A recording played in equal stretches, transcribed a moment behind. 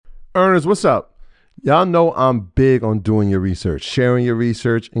Earners, what's up? Y'all know I'm big on doing your research, sharing your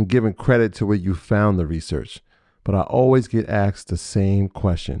research, and giving credit to where you found the research. But I always get asked the same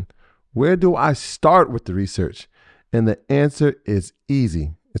question. Where do I start with the research? And the answer is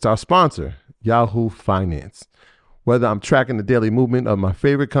easy. It's our sponsor, Yahoo Finance. Whether I'm tracking the daily movement of my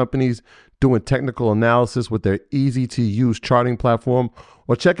favorite companies, doing technical analysis with their easy-to-use charting platform,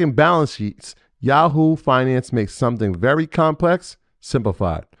 or checking balance sheets, Yahoo Finance makes something very complex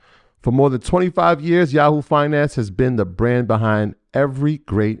simplified. For more than 25 years, Yahoo Finance has been the brand behind every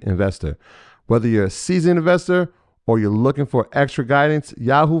great investor. Whether you're a seasoned investor or you're looking for extra guidance,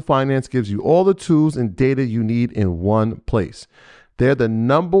 Yahoo Finance gives you all the tools and data you need in one place. They're the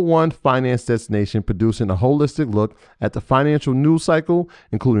 #1 finance destination, producing a holistic look at the financial news cycle,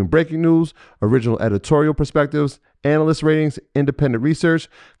 including breaking news, original editorial perspectives, analyst ratings, independent research,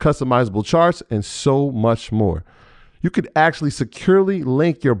 customizable charts, and so much more. You could actually securely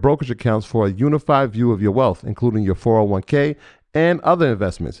link your brokerage accounts for a unified view of your wealth, including your 401k and other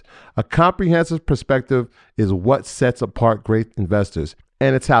investments. A comprehensive perspective is what sets apart great investors,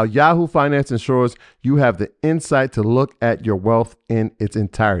 and it's how Yahoo Finance ensures you have the insight to look at your wealth in its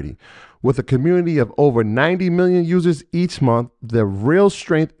entirety. With a community of over 90 million users each month, the real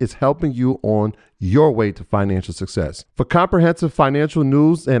strength is helping you on your way to financial success. For comprehensive financial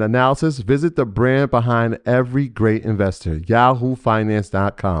news and analysis, visit the brand behind every great investor,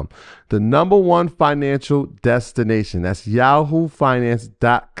 yahoofinance.com. The #1 financial destination. That's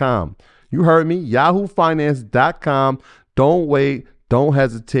yahoofinance.com. You heard me, yahoofinance.com. Don't wait. Don't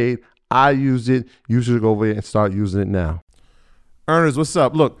hesitate. I use it. You should go over there and start using it now. Earners, what's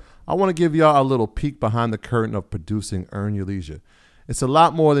up? Look, I want to give y'all a little peek behind the curtain of producing Earn Your Leisure. It's a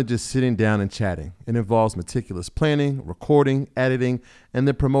lot more than just sitting down and chatting. It involves meticulous planning, recording, editing, and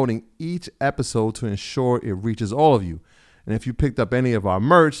then promoting each episode to ensure it reaches all of you. And if you picked up any of our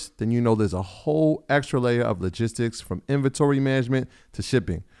merch, then you know there's a whole extra layer of logistics, from inventory management to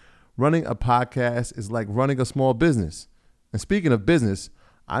shipping. Running a podcast is like running a small business. And speaking of business,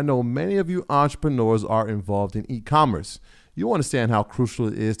 I know many of you entrepreneurs are involved in e-commerce. You understand how crucial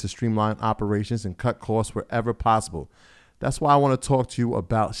it is to streamline operations and cut costs wherever possible. That's why I want to talk to you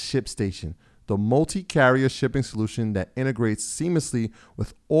about ShipStation, the multi-carrier shipping solution that integrates seamlessly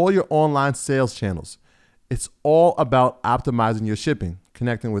with all your online sales channels. It's all about optimizing your shipping,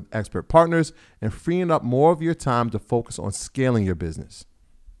 connecting with expert partners, and freeing up more of your time to focus on scaling your business.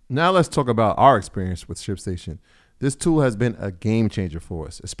 Now let's talk about our experience with ShipStation. This tool has been a game changer for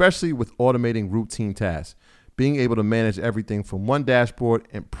us, especially with automating routine tasks. Being able to manage everything from one dashboard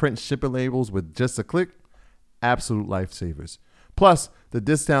and print shipping labels with just a click, absolute lifesavers. Plus, the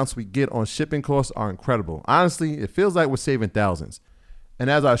discounts we get on shipping costs are incredible. Honestly, it feels like we're saving thousands. And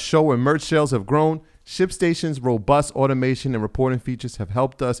as our show and merch sales have grown, ShipStation's robust automation and reporting features have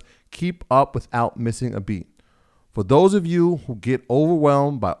helped us keep up without missing a beat. For those of you who get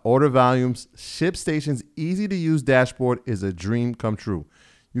overwhelmed by order volumes, ShipStation's easy-to-use dashboard is a dream come true.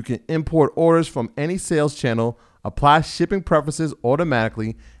 You can import orders from any sales channel, apply shipping preferences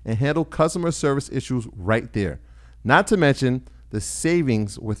automatically, and handle customer service issues right there. Not to mention the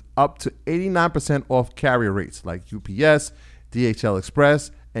savings with up to 89% off carrier rates like UPS, DHL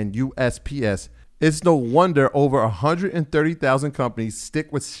Express, and USPS. It's no wonder over 130,000 companies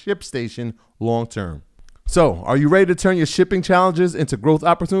stick with ShipStation long term. So, are you ready to turn your shipping challenges into growth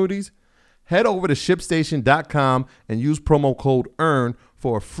opportunities? Head over to ShipStation.com and use promo code EARN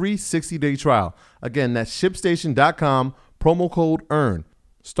for a free 60-day trial. Again, that's ShipStation.com, promo code EARN.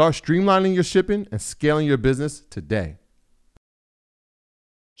 Start streamlining your shipping and scaling your business today.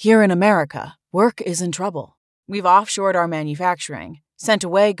 Here in America, work is in trouble. We've offshored our manufacturing, sent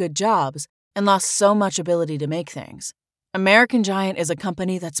away good jobs, and lost so much ability to make things. American Giant is a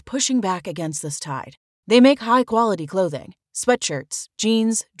company that's pushing back against this tide. They make high-quality clothing, sweatshirts,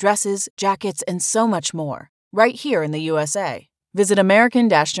 jeans, dresses, jackets, and so much more, right here in the USA. Visit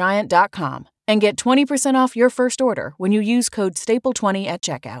American-Giant.com and get 20% off your first order when you use code STAPLE20 at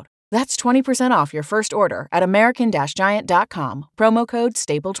checkout. That's 20% off your first order at American-Giant.com, promo code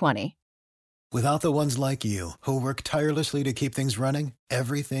STAPLE20. Without the ones like you, who work tirelessly to keep things running,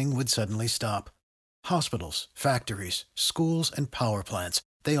 everything would suddenly stop. Hospitals, factories, schools, and power plants,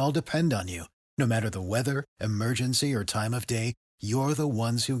 they all depend on you. No matter the weather, emergency, or time of day, you're the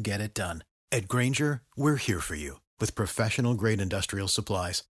ones who get it done. At Grainger, we're here for you with professional-grade industrial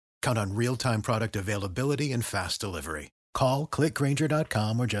supplies. Count on real-time product availability and fast delivery. Call, click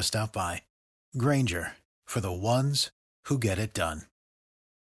Grainger.com, or just stop by. Grainger, for the ones who get it done.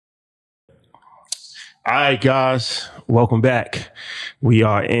 All right, guys, welcome back. We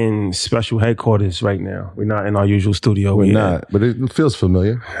are in special headquarters right now. We're not in our usual studio. We're not, but it feels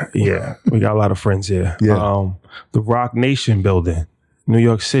familiar. Yeah, we got a lot of friends here. Yeah. The Rock Nation building, New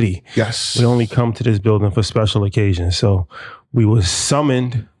York City. Yes. We only come to this building for special occasions. So we were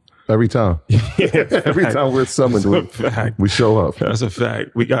summoned. Every time. Every time we're summoned, we show up. That's a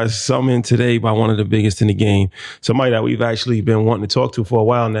fact. We got summoned today by one of the biggest in the game. Somebody that we've actually been wanting to talk to for a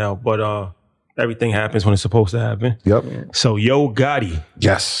while now, but everything happens when it's supposed to happen. Yep. So, Yo Gotti.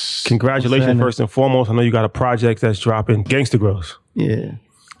 Yes. Congratulations, first and foremost. I know you got a project that's dropping, Gangsta Grills. Yeah.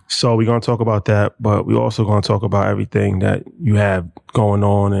 So we're going to talk about that, but we're also going to talk about everything that you have going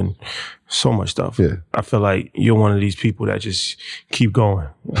on and so much stuff. Yeah. I feel like you're one of these people that just keep going.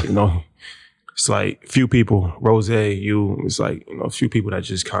 You know, it's like few people, Rose, you, it's like, you know, a few people that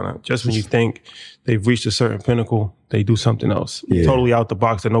just kind of, just when you think they've reached a certain pinnacle, they do something else. Yeah. Totally out the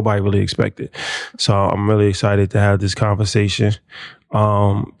box that nobody really expected. So I'm really excited to have this conversation.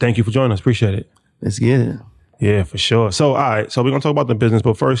 Thank you for joining us. Appreciate it. Let's get it. Yeah, for sure. So, all right. So we're going to talk about the business,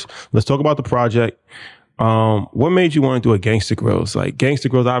 but first, let's talk about the project. What made you want to do a Gangsta Grills? Like Gangsta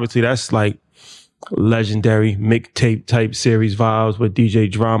Grills, obviously that's like legendary mixtape type series vibes with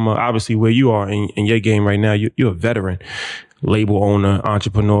DJ Drama. Obviously where you are in your game right now, you're a veteran, label owner,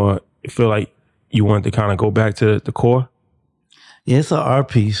 entrepreneur. I feel like you wanted to kind of go back to the core. Yeah, it's an art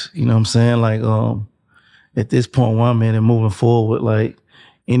piece. You know what I'm saying? Like, at this point, one man and moving forward, like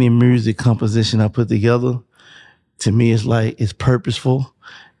any music composition I put together, to me, it's like, it's purposeful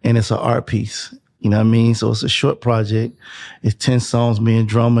and it's an art piece. You know what I mean? So it's a short project. It's 10 songs, me and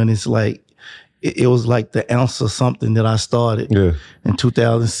Drummer, and it's like, it was like the ounce of something that I started. Yeah. In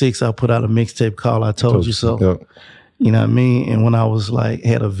 2006, I put out a mixtape called I Told You So. Yep. You know what I mean? And when I was like,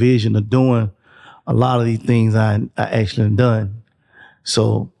 had a vision of doing a lot of these things I actually done.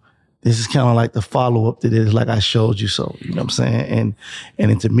 So this is kind of like the follow-up to this, like I showed you so. You know what I'm saying?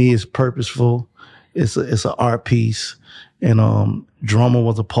 And to me, it's purposeful. It's an art piece, and Drummer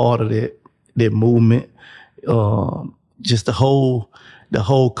was a part of that movement. Just the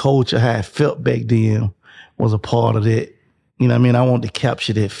whole culture, how it felt back then, was a part of that. You know what I mean? I wanted to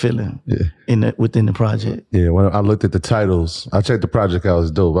capture that feeling within the project. Yeah, when I looked at the titles, I checked the project out.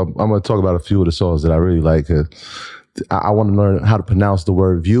 It's dope. I'm going to talk about a few of the songs that I really like. I want to learn how to pronounce the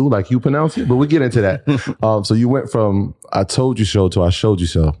word view like you pronounce it, but we'll get into that. So you went from I Told You So to I Showed You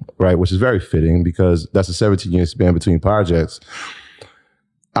So, right? Which is very fitting because that's a 17-year span between projects.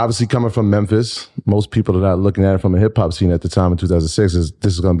 Obviously coming from Memphis, most people are not looking at it from a hip hop scene at the time in 2006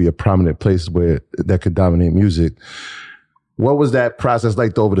 this is going to be a prominent place where that could dominate music. What was that process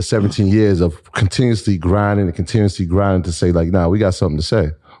like over the 17 years of continuously grinding to say like, nah, we got something to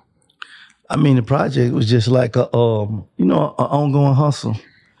say? I mean, the project was just like an ongoing hustle.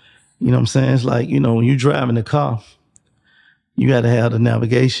 You know what I'm saying? It's like, when you're driving the car, you got to have the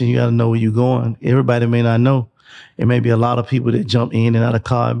navigation. You got to know where you're going. Everybody may not know. It may be a lot of people that jump in and out of the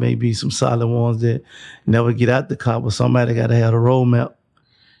car. It may be some solid ones that never get out the car, but somebody got to have a roadmap.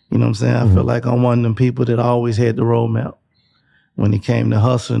 You know what I'm saying? I feel like I'm one of them people that always had the roadmap when it came to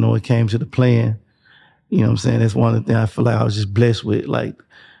hustling or it came to the plan. You know what I'm saying? That's one of the things I feel like I was just blessed with, like,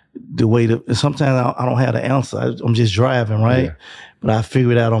 the way to, sometimes I don't have the answer. I'm just driving, right? Yeah. But I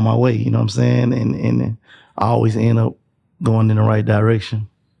figure it out on my way, you know what I'm saying? And I always end up going in the right direction.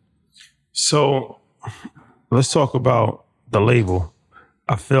 So let's talk about the label.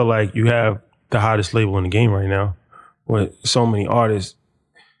 I feel like you have the hottest label in the game right now with so many artists.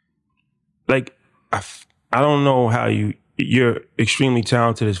 Like, I don't know how you're extremely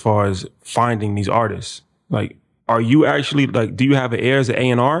talented as far as finding these artists. Like, are you actually, like, do you have an ear as an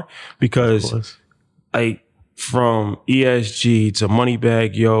A&R? Because, like, from ESG to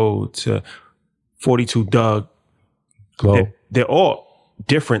Moneybag Yo to 42 Doug, they're all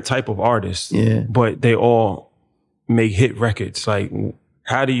different type of artists, but they all make hit records. Like,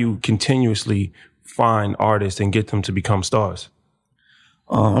 how do you continuously find artists and get them to become stars?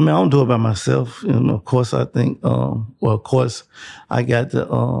 I mean, I don't do it by myself. Of course, I think, of course, I got the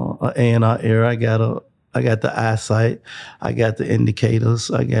A&R ear. I got the eyesight. I got the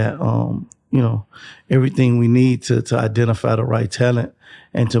indicators. I got, everything we need to identify the right talent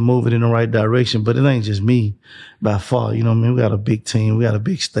and to move it in the right direction. But it ain't just me by far. You know what I mean? We got a big team. We got a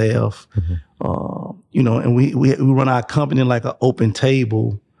big staff. And we run our company like an open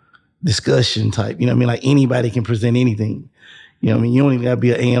table discussion type. You know what I mean? Like anybody can present anything. You know what I mean? You don't even got to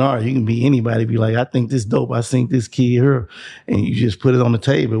be an A&R. You can be anybody. Be like, I think this dope. I think this kid here. And you just put it on the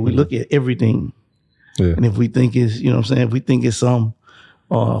table. We look at everything. Yeah. And if we think it's, you know what I'm saying? If we think it's some,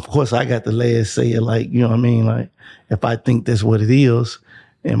 of course I got the last say it, like, you know what I mean? Like, if I think that's what it is,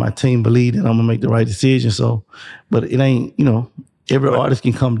 and my team believe that I'm gonna make the right decision. So, but it ain't, every artist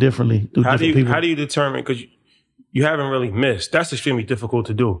can come differently through different people. How do you determine, because you haven't really missed, that's extremely difficult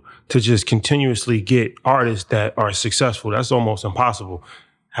to do, to just continuously get artists that are successful. That's almost impossible.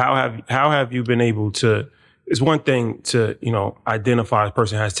 How have you been able to, it's one thing to, identify a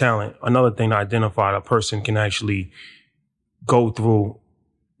person has talent. Another thing to identify a person can actually go through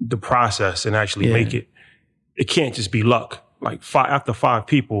the process and actually make it. It can't just be luck. Like after 5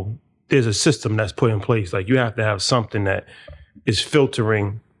 people, there's a system that's put in place. Like you have to have something that is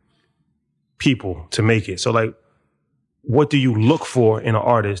filtering people to make it. So like, what do you look for in an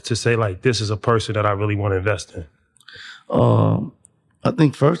artist to say like, this is a person that I really want to invest in? I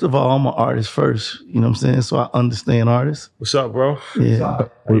think first of all, I'm an artist first. You know what I'm saying? So I understand artists. What's up, bro? Yeah.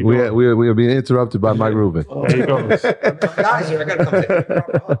 We are being interrupted by Mike Rubin. There you go. Guys, I gotta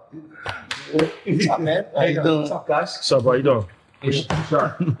come What's up, man? How you doing? What's up, guys? What's up, bro? How you doing?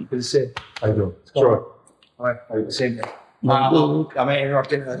 Sure. Good to see you. How you doing? Sure. All right. Same here. I'm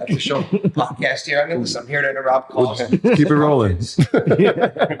interrupting the show podcast here. I'm here to interrupt calls. Keep it rolling.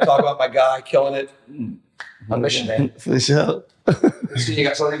 Talk about my guy killing it. I'm mission, man. For sure. See you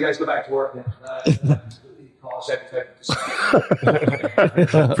guys. So you guys go back to work. Call us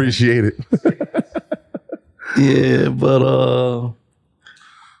Appreciate it. Yeah, but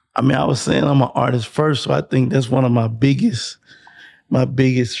I was saying I'm an artist first, so I think that's one of my biggest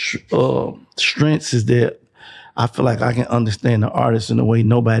strengths is that I feel like I can understand the artist in a way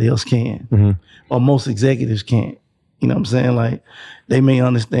nobody else can, or most executives can't. You know what I'm saying? Like they may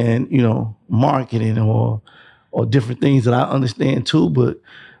understand, marketing or different things that I understand too, but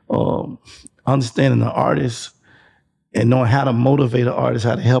understanding the artist and knowing how to motivate an artist,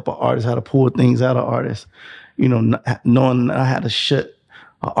 how to help an artist, how to pull things out of artists, knowing how to shut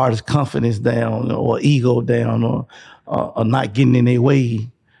an artist's confidence down or ego down or not getting in their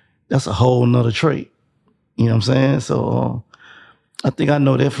way, that's a whole nother trait. You know what I'm saying? So I think I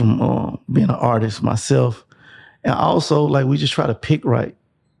know that from being an artist myself. And also, like, we just try to pick right.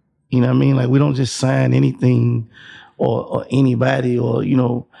 You know what I mean? Like, we don't just sign anything or anybody or,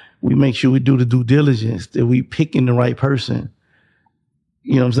 we make sure we do the due diligence, that we picking the right person.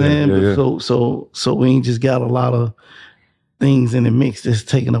 You know what I'm saying? Yeah. So we ain't just got a lot of things in the mix that's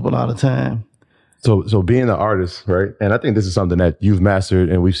taking up a lot of time. So being an artist, right? And I think this is something that you've mastered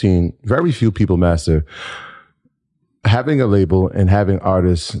and we've seen very few people master. Having a label and having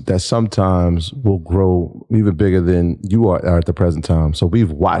artists that sometimes will grow even bigger than you are at the present time. So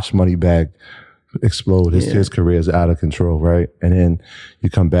we've watched Moneybagg explode. His career is out of control, right? And then you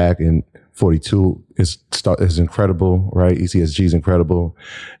come back and 42 is incredible, right? ECSG is incredible.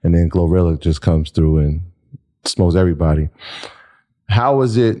 And then Glorilla just comes through and smokes everybody. How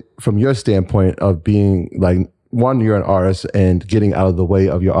was it from your standpoint of being like, one, you're an artist and getting out of the way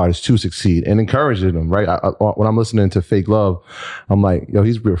of your artists to succeed and encouraging them, right? When I'm listening to Fake Love, I'm like,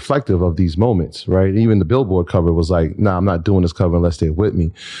 he's reflective of these moments, right? Even the Billboard cover was like, nah, I'm not doing this cover unless they're with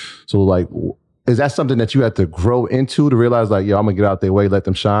me. So like, is that something that you have to grow into to realize like, I'm gonna get out their way, let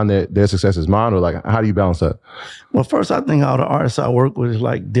them shine, their success is mine? Or like, how do you balance that? Well, first, I think all the artists I work with is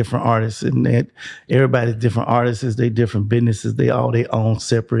like different artists, and that everybody's different artists, they different businesses, they all their own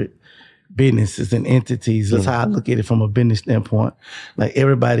separate businesses and entities. That's how I look at it from a business standpoint. Like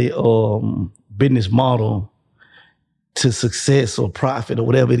everybody business model to success or profit or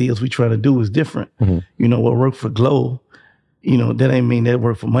whatever it is we trying to do is different. What work for Glow, that ain't mean that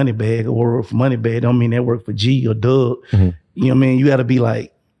work for Moneybagg, or work for Moneybagg don't mean that work for G or Doug. You know what I mean? You got to be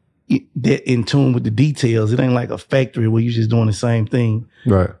like that in tune with the details. It ain't like a factory where you're just doing the same thing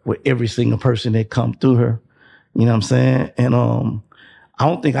with every single person that come through her. You know what I'm saying? And I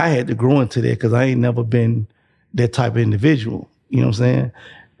don't think I had to grow into that because I ain't never been that type of individual. You know what I'm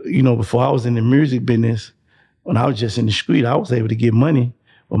saying? Before I was in the music business, when I was just in the street, I was able to get money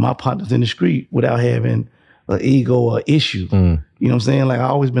with my partners in the street without having an ego or issue. You know what I'm saying? Like I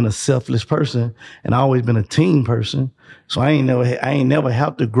always been a selfless person and I always been a team person. So I ain't never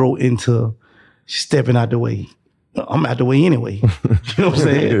have to grow into stepping out the way. I'm out the way anyway. You know what I'm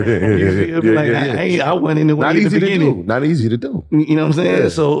saying? I wasn't in the way Not in the easy beginning. to do. Not easy to do. You know what I'm saying? Yeah.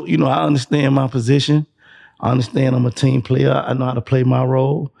 So, I understand my position. I understand I'm a team player. I know how to play my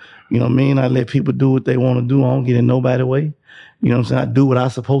role. You know what I mean? I let people do what they want to do. I don't get in nobody's way. You know what I'm saying? I do what I'm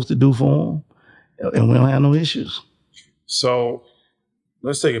supposed to do for them, and we don't have no issues. So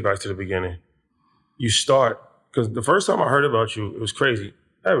let's take it back to the beginning. You start, because the first time I heard about you, it was crazy.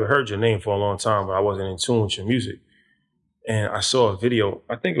 I haven't heard your name for a long time, but I wasn't in tune with your music. And I saw a video,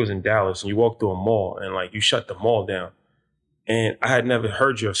 I think it was in Dallas, and you walked through a mall and like you shut the mall down. And I had never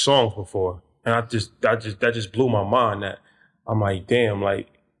heard your songs before. And that just blew my mind that I'm like, damn, like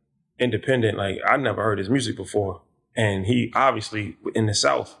independent, like I never heard his music before. And he obviously in the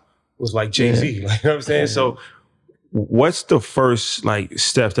South was like Jay-Z, like, you know what I'm saying? So what's the first like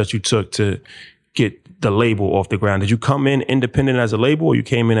steps that you took to get the label off the ground? Did you come in independent as a label, or you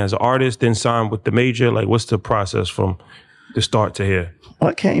came in as an artist, then signed with the major? Like, what's the process from the start to here?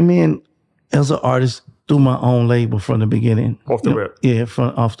 I came in as an artist through my own label from the beginning. Off the rip? Yeah,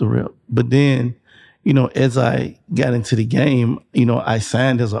 off the rip. But then, as I got into the game, I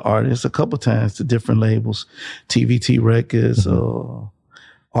signed as an artist a couple times to different labels, TVT Records,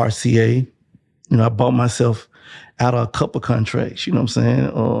 RCA. I bought myself out of a couple contracts, you know what I'm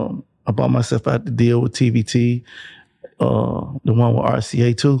saying? I bought myself out the deal with TVT, the one with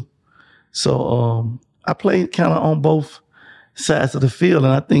RCA too. So I played kind of on both sides of the field.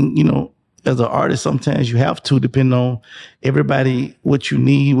 And I think, as an artist, sometimes you have to, depending on everybody, what you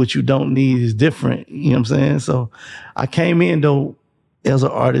need, what you don't need is different. You know what I'm saying? So I came in, though, as an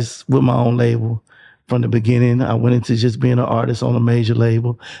artist with my own label from the beginning. I went into just being an artist on a major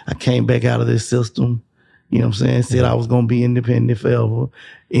label. I came back out of this system. You know what I'm saying? Said I was going to be independent forever.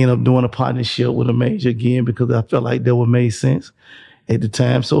 Ended up doing a partnership with a major again because I felt like that would make sense at the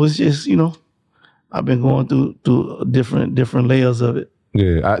time. So it's just, I've been going through different layers of it.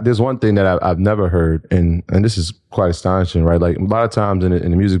 Yeah, there's one thing that I've never heard, and this is quite astonishing, right? Like a lot of times in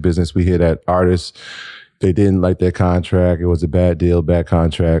the music business, we hear that artists, they didn't like their contract. It was a bad deal, bad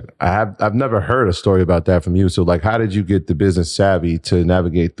contract. I've never heard a story about that from you. So like, how did you get the business savvy to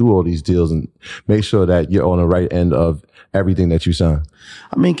navigate through all these deals and make sure that you're on the right end of everything that you sign?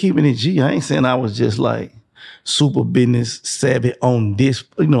 I mean, keeping it G, I ain't saying I was just like super business savvy on this,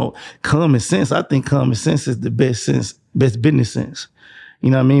 common sense. I think common sense is the best business sense. You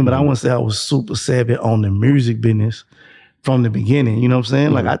know what I mean? But I wouldn't say I was super savvy on the music business from the beginning. You know what I'm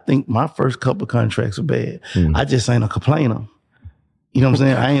saying? Like, I think my first couple contracts were bad. I just ain't a complainer. You know what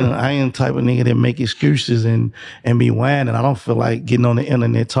I'm saying? I ain't the type of nigga that make excuses and be whining. I don't feel like getting on the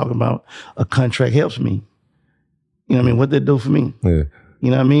internet talking about a contract helps me. You know what I mean? What that do for me? Yeah. You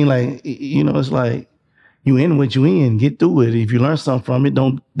know what I mean? Like, it's like, you in what you in, get through it. If you learn something from it,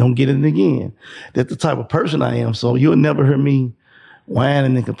 don't get it again. That's the type of person I am. So you'll never hear me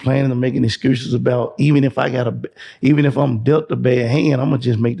whining and complaining and making excuses about, even if I'm dealt a bad hand, I'm gonna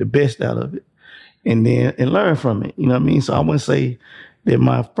just make the best out of it and learn from it. You know what I mean? So I wouldn't say that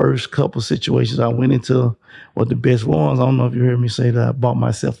my first couple situations I went into were the best ones. I don't know if you heard me say that I bought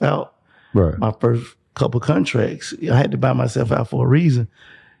myself out. Right. My first couple contracts, I had to buy myself out for a reason.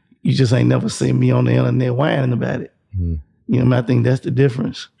 You just ain't never seen me on the internet whining about it. You know what I mean? I think that's the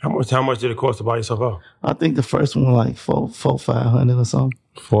difference. How much did it cost to buy yourself out? I think the first one was like $400,000 or something.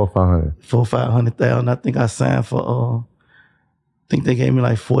 $500,000. I think I signed for I think they gave me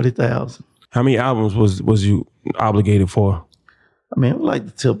like $40,000. How many albums was you obligated for? I mean, it was like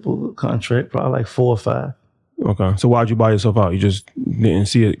the typical contract, probably like 4 or 5. Okay. So why'd you buy yourself out? You just didn't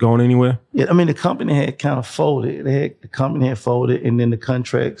see it going anywhere? Yeah, I mean, the company had kind of folded. The company had folded, and then the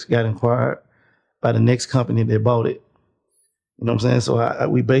contracts got acquired by the next company that bought it. You know what I'm saying? So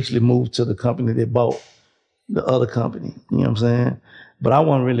we basically moved to the company that bought the other company. You know what I'm saying? But I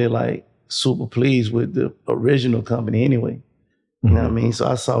wasn't really like super pleased with the original company anyway. You know what I mean? So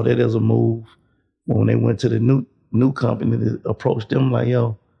I saw that as a move when they went to the new company that approached them like,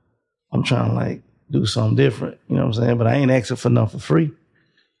 yo, I'm trying to like do something different. You know what I'm saying? But I ain't asking for nothing for free.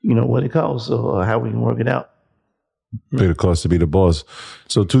 You know what it costs, so how we can work it out. Paid the cost to be the boss.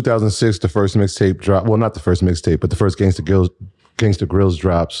 So 2006, the first mixtape dropped. Well, not the first mixtape, but the first Gangsta Grills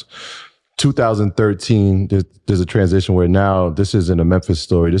drops. 2013, there's a transition where now this isn't a Memphis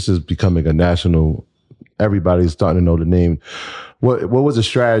story. This is becoming a national. Everybody's starting to know the name. What was the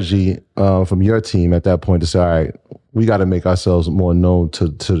strategy from your team at that point to say, all right, we got to make ourselves more known to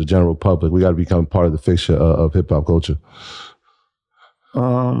the general public. We got to become part of the fixture of hip hop culture.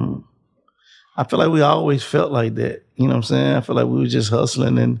 I feel like we always felt like that. You know what I'm saying? I feel like we were just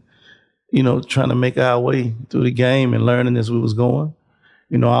hustling and, trying to make our way through the game and learning as we was going.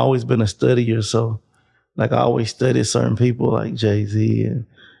 I always been a studier, so like I always studied certain people like Jay-Z and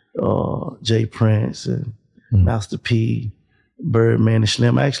Jay Prince and Master P, Birdman and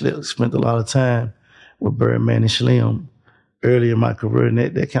Slim. I actually spent a lot of time with Birdman and Slim early in my career, and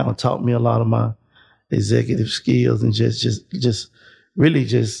that kind of taught me a lot of my executive skills and just really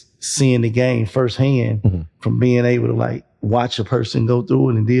just seeing the game firsthand from being able to like watch a person go through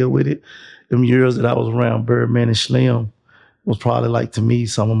it and deal with it. Them years that I was around Birdman and Slim was probably like, to me,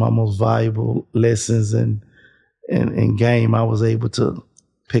 some of my most valuable lessons and game I was able to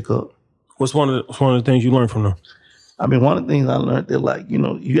pick up. What's one of the things you learned from them? I mean, one of the things I learned that like, you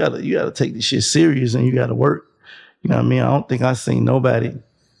gotta take this shit serious and you gotta work. You know what I mean? I don't think I seen nobody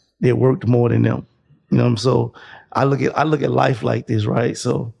that worked more than them. You know what I'm saying? So I look at life like this, right?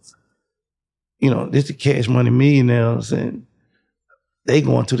 So, this the Cash Money Millionaires, and they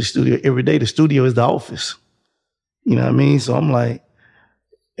going to the studio every day. The studio is the office. You know what I mean? So I'm like,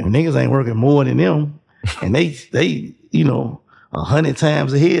 if niggas ain't working more than them, and they 100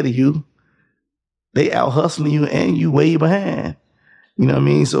 times ahead of you, they out hustling you and you way behind. You know what I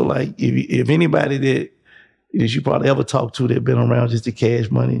mean? So like, if anybody that you probably ever talked to that been around just the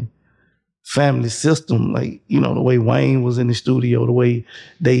Cash Money family system, like, the way Wayne was in the studio, the way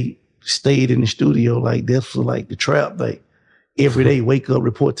they stayed in the studio, like this was like the trap, like every day wake up,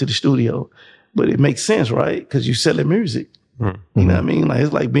 report to the studio. But it makes sense, right? Because you selling music. Mm-hmm. You know what I mean? Like,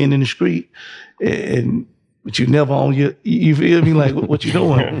 it's like being in the street but you never on you feel me? Like, what you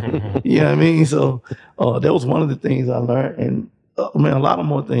doing? You know what I mean? So that was one of the things I learned. And a lot of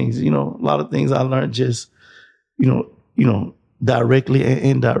more things, a lot of things I learned just, directly and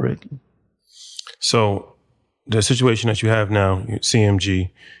indirectly. So the situation that you have now,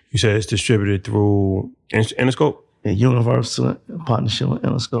 CMG, you said it's distributed through Interscope? A Universal partnership with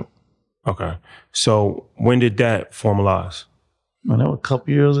Interscope. Okay. So when did that formalize? Man, that was a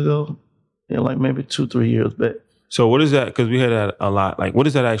couple years ago. Yeah, like maybe 2-3 years back. So what is that? Because we heard that a lot. Like, what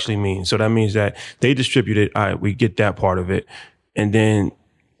does that actually mean? So that means that they distribute it. All right, we get that part of it. And then...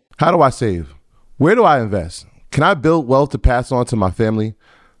 How do I save? Where do I invest? Can I build wealth to pass on to my family?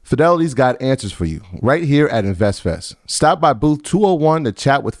 Fidelity's got answers for you right here at InvestFest. Stop by booth 201 to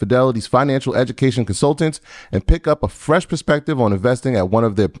chat with Fidelity's financial education consultants and pick up a fresh perspective on investing at one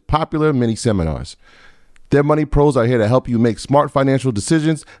of their popular mini seminars. Their money pros are here to help you make smart financial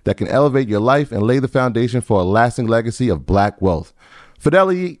decisions that can elevate your life and lay the foundation for a lasting legacy of Black wealth.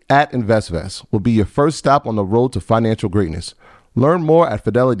 Fidelity at InvestVest will be your first stop on the road to financial greatness. Learn more at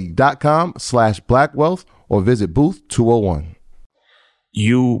fidelity.com/blackwealth or visit booth 201.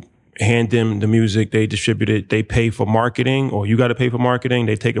 You hand them the music, they distribute it, they pay for marketing, or you got to pay for marketing,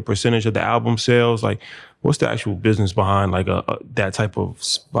 they take a percentage of the album sales. Like, what's the actual business behind like that type of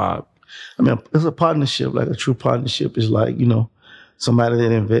spot? I mean, it's a partnership. Like, a true partnership is like, somebody that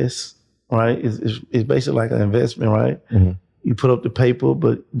invests, right? It's basically like an investment, right? Mm-hmm. You put up the paper,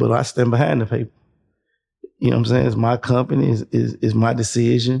 but I stand behind the paper. You know what I'm saying? It's my company, is my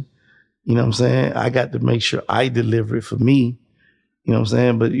decision. You know what I'm saying? I got to make sure I deliver it for me. You know what I'm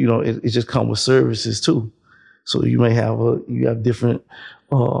saying? But, it just comes with services too. So you may have different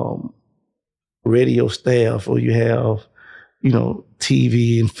radio staff, or you have,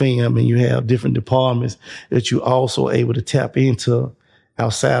 TV and film, and you have different departments that you also able to tap into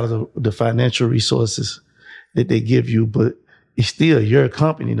outside of the financial resources that they give you. But it's still your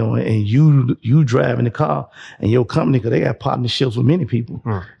company, and you driving the car, and your company, because they got partnerships with many people.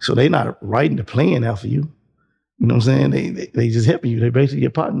 So they not writing the plan out for you. You know what I'm saying? They just helping you. They basically your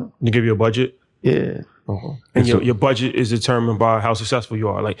partner. They give you a budget? Yeah. Uh-huh. And your budget is determined by how successful you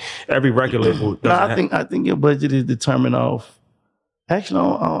are. Like, every record label doesn't I think your budget is determined off. Actually,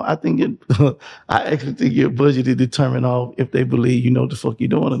 I actually think your budget is determined off if they believe you know what the fuck you're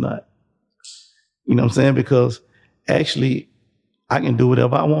doing or not. You know what I'm saying? Because actually, I can do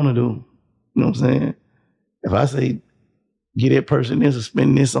whatever I want to do. You know what I'm saying? If I say, get that person this or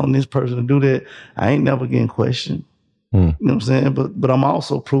spend this on this person to do that, I ain't never getting questioned. You know what I'm saying? But I'm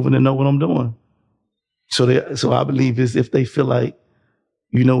also proving to know what I'm doing. So I believe is if they feel like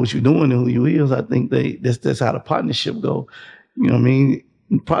you know what you're doing and who you is, I think that's how the partnership go. You know what I mean?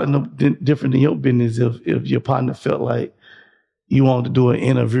 Probably no different than your business if your partner felt like you wanted to do an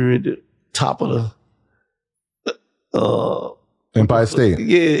interview at the top of the Empire State.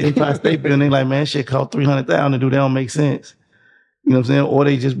 Yeah, Empire State building. They like, man, shit cost $300,000 to do. That don't make sense. You know what I'm saying? Or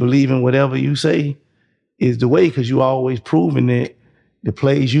they just believe in whatever you say is the way, because you always proving that the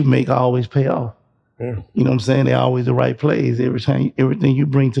plays you make always pay off. Yeah. You know what I'm saying? They're always the right plays. Everything you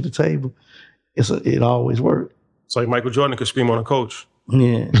bring to the table, it always works. It's like Michael Jordan could scream on a coach.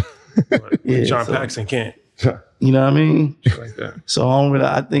 Yeah. Yeah, John Paxson can't. You know what I mean? Like that. So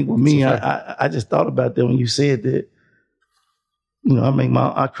I think with me, I just thought about that when you said that.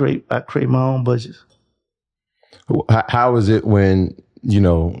 I create my own budgets. How is it when,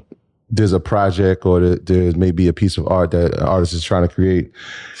 there's a project or there's maybe a piece of art that an artist is trying to create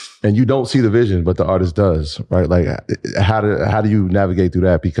and you don't see the vision, but the artist does, right? Like, how do you navigate through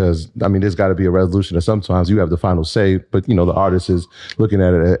that? Because, there's got to be a resolution, and sometimes you have the final say, but, the artist is looking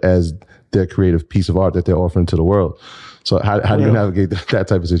at it as their creative piece of art that they're offering to the world. So how do you navigate that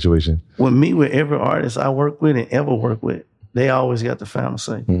type of situation? With every artist I work with and ever work with, they always got the final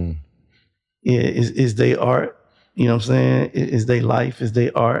say. Yeah, is they art, you know what I'm saying? Is they life, is they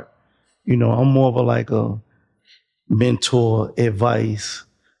art. I'm more of a mentor, advice,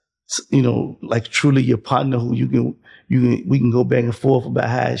 like truly your partner who we can go back and forth about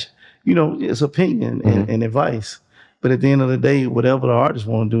how, it's opinion and advice. But at the end of the day, whatever the artists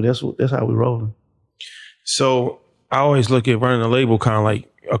want to do, that's how we rolling. So I always look at running a label kind of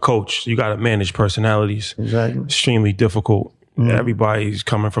like a coach. You got to manage personalities. Exactly. Extremely difficult. Mm-hmm. Everybody's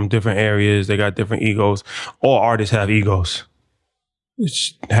coming from different areas. They got different egos. All artists have egos.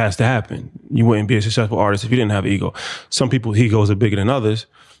 It has to happen. You wouldn't be a successful artist if you didn't have an ego. Some people's egos are bigger than others,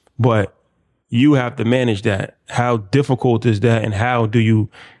 but you have to manage that. How difficult is that, and how do you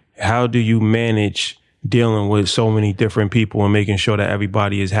manage dealing with so many different people and making sure that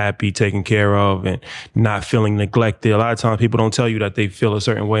everybody is happy, taken care of, and not feeling neglected? A lot of times people don't tell you that they feel a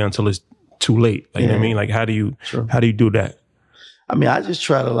certain way until it's too late. You know what I mean? Like, how do you do that? I mean, I just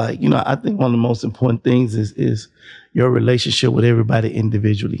try to I think one of the most important things is your relationship with everybody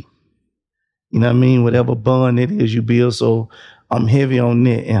individually. You know what I mean? Whatever bond it is you build. So I'm heavy on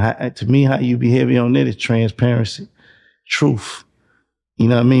that. And to me, how you be heavy on that is transparency, truth. You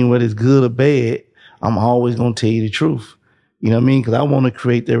know what I mean? Whether it's good or bad, I'm always going to tell you the truth. You know what I mean? Because I want to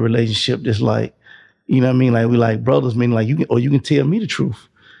create that relationship just like, you know what I mean? Like we like brothers, meaning like you can tell me the truth.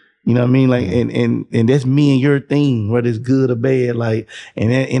 You know what I mean? Like, and that's me and your thing, whether it's good or bad, like,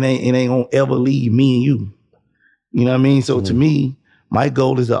 and it ain't gonna ever leave me and you. You know what I mean? So to me, my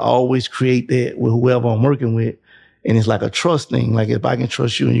goal is to always create that with whoever I'm working with. And it's like a trust thing. Like if I can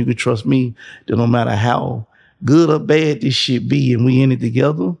trust you and you can trust me, then no matter how good or bad this shit be and we in it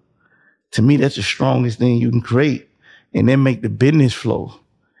together, to me, that's the strongest thing you can create. And then make the business flow.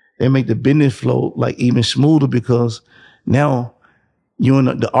 They make the business flow like even smoother because now you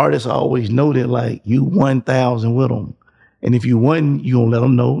and the artists always know that like you 1,000 with them. And if you won, you gonna let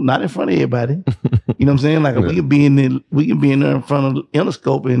them know, not in front of everybody. You know what I'm saying? Like we can be in there in front of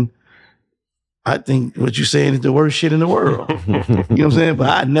Interscope, and I think what you're saying is the worst shit in the world. You know what I'm saying? But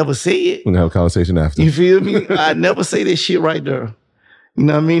I never say it. We're gonna have a conversation after. You feel me? I never say that shit right there. You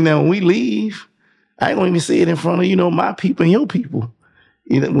know what I mean? Now when we leave, I ain't gonna even say it in front of, my people and your people.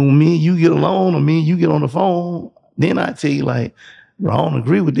 When me and you get alone or me and you get on the phone, then I tell you like, bro, I don't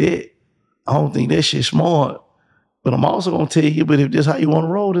agree with that. I don't think that shit's smart. But I'm also going to tell you, but if this is how you want to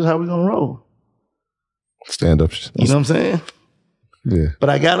roll, this is how we're going to roll. Stand up. You know what I'm saying? Yeah. But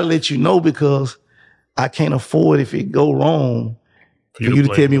I got to let you know because I can't afford if it go wrong for you to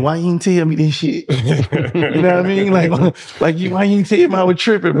tell me, why you didn't tell me this shit? You know what I mean? Like why you didn't tell me I was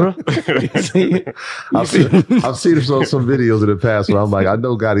tripping, bro? I've seen some videos in the past where I'm like, I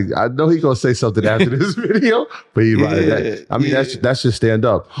know he's going to say something after this video, but he's right. I mean, that's just stand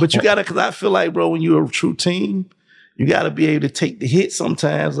up. But you got to, because I feel like, bro, when you're a true team, you got to be able to take the hit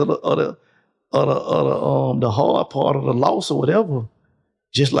sometimes or the hard part of the loss or whatever.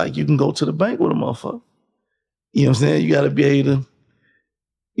 Just like you can go to the bank with a motherfucker. You know what I'm saying? You got to be able to,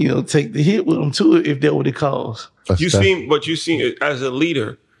 take the hit with them too if that's what it calls. You seem as a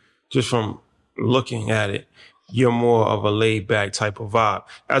leader, just from looking at it, you're more of a laid back type of vibe.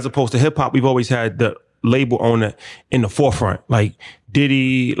 As opposed to hip hop, we've always had the label owner in the forefront, like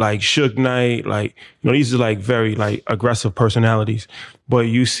Diddy, like Suge Knight, like, these are like very like aggressive personalities. But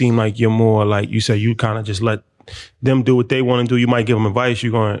you seem like you're more like, you said, you kind of just let them do what they want to do. You might give them advice.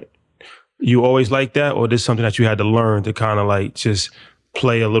 You always like that? Or this is something that you had to learn to kind of like just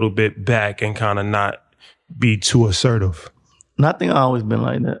play a little bit back and kind of not be too assertive? I think I always been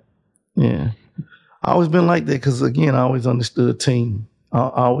like that. Yeah. I always been like that because, again, I always understood team. I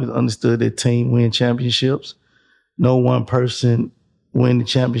always understood that team win championships. No one person win the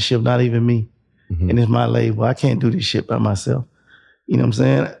championship, not even me. Mm-hmm. And it's my label. I can't do this shit by myself. You know what I'm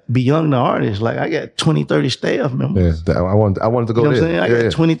saying? Beyond the artist, like I got 20, 30 staff members. Yeah, I wanted to go there. You know what I'm saying? I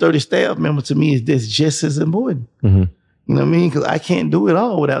got 20, 30 staff members. To me, that's just as important. Mm-hmm. You know what I mean? Because I can't do it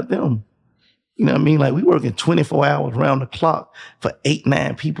all without them. You know what I mean? Like we working 24 hours around the clock for 8,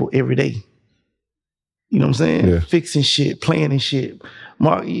 9 people every day. You know what I'm saying? Yeah. Fixing shit, planning shit.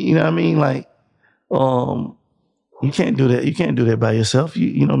 Mark, you know what I mean? Like, you can't do that. You can't do that by yourself.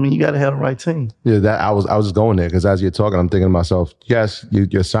 You know what I mean? You got to have the right team. Yeah, I was just going there because as you're talking, I'm thinking to myself, yes,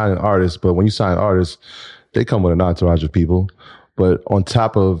 you're signing artists, but when you sign artists, they come with an entourage of people. But on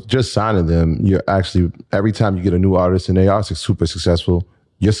top of just signing them, you're actually, every time you get a new artist and they are super successful,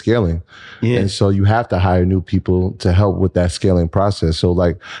 you're scaling. Yeah. And so you have to hire new people to help with that scaling process. So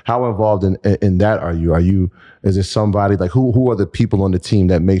like, how involved in that are you? Is it somebody like, who are the people on the team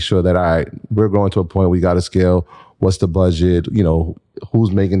that make sure that, all right, we're going to a point we got to scale. What's the budget?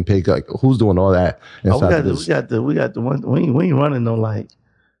 Who's making pay cut? Who's doing all that? We got the one. We ain't running no like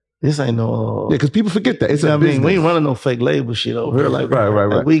This ain't no. Yeah, because people forget that. It's you know a what I mean? business. We ain't running no fake label shit over here. Like, Right.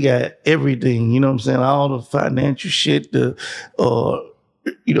 like we got everything. You know what I'm saying? All the financial shit, the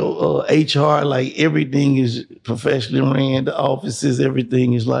HR, like everything is professionally ran. The offices,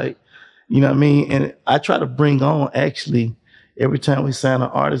 everything is like, you know what I mean? And I try to bring on, actually, every time we sign an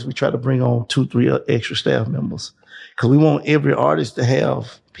artist, we try to bring on 2-3 extra staff members. Because we want every artist to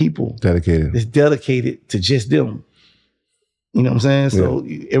have people dedicated. that's dedicated to just them. You know what I'm saying? So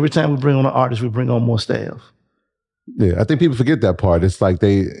every time we bring on an artist, we bring on more staff. Yeah, I think people forget that part. It's like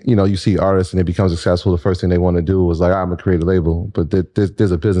they, you see artists and they become successful. The first thing they want to do is like, I'm going to create a label. But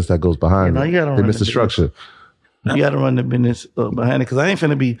there's a business that goes behind it. They miss the structure. You got to run the business behind it. Because I ain't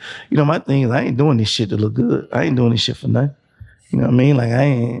finna be, my thing is I ain't doing this shit to look good. I ain't doing this shit for nothing. You know what I mean? Like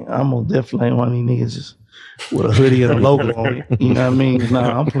I'm most definitely ain't one of these niggas just with a hoodie and a logo on it. You know what I mean?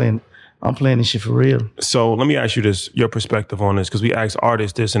 Nah, I'm playing this shit for real. So let me ask you this, your perspective on this, because we ask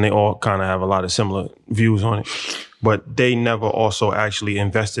artists this and they all kind of have a lot of similar views on it, but they never also actually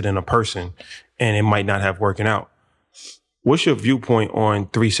invested in a person and it might not have working out. What's your viewpoint on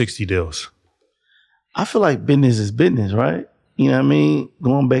 360 deals? I feel like business is business, right? You know what I mean?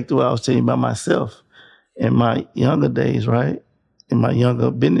 Going back to what I was telling you about myself in my younger days, right? In my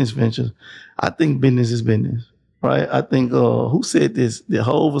younger business ventures, I think business is business, right? I think, who said this? The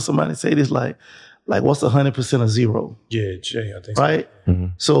Hove or somebody say this, like what's 100% of zero? Yeah, Jay, I think right? So. Mm-hmm.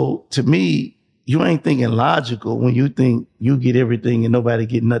 So to me, you ain't thinking logical when you think you get everything and nobody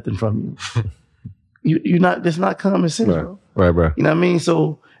get nothing from you. You're not, that's not common sense, bro. Right. You know what I mean?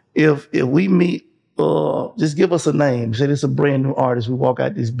 So if we meet, just give us a name. Say this is a brand new artist. We walk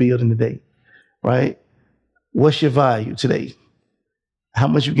out this building today, right? What's your value today? How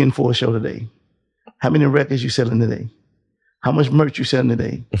much you getting for a show today? How many records you selling today? How much merch you selling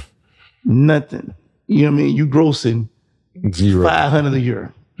today? Nothing. You know what I mean? You grossing zero, $500 a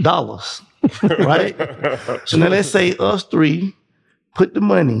year, right? So now let's say us three put the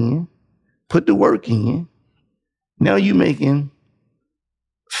money in, put the work in. Now you making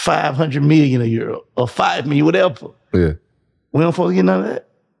 $500 million a year or $5 million, whatever. Yeah. We don't supposed to get none of that.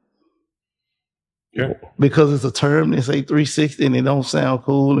 Yeah. Because it's a term, they say 360 and it don't sound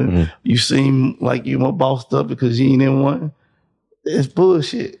cool and you seem like you're more bossed up because you ain't in one. It's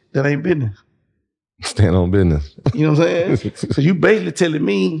bullshit. That ain't business. Stand on business. You know what I'm saying? So you basically telling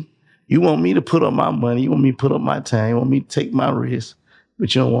me you want me to put up my money, you want me to put up my time, you want me to take my risk,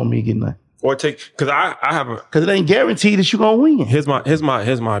 but you don't want me to get nothing. Or because I have a... Because it ain't guaranteed that you're going to win. Here's my opinion. You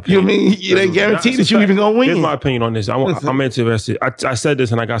know what I mean? It ain't guaranteed that you even going to win. Here's my opinion on this. I'm interested. I said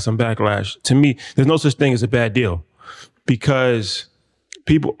this and I got some backlash. To me, there's no such thing as a bad deal. Because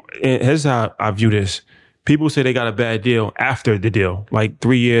people, and here's how I view this. People say they got a bad deal after the deal. Like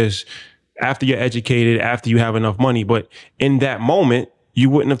 3 years after you're educated, after you have enough money. But in that moment,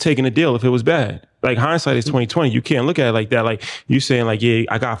 you wouldn't have taken a deal if it was bad. Like hindsight is 2020. You can't look at it like that. Like you saying like, yeah,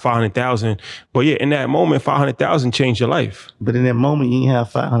 I got 500,000. But yeah, in that moment, 500,000 changed your life. But in that moment, you didn't have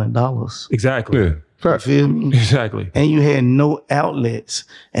 $500. Exactly. Yeah. You feel me? Exactly. And you had no outlets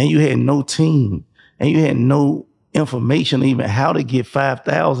and you had no team and you had no information even how to get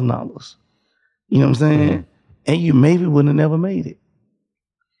 $5,000. You know what I'm saying? Mm-hmm. And you maybe would have never made it.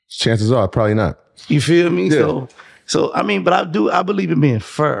 Chances are, probably not. You feel me? Yeah. So I mean, but I believe in being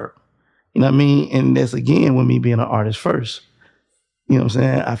fair. You know what I mean? And that's again with me being an artist first. You know what I'm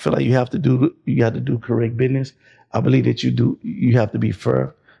saying? I feel like you have to do correct business. I believe that you have to be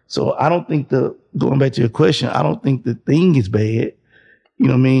fair. So I don't think going back to your question, I don't think the thing is bad. You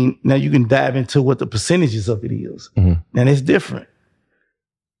know what I mean? Now you can dive into what the percentages of it is. Mm-hmm. And it's different.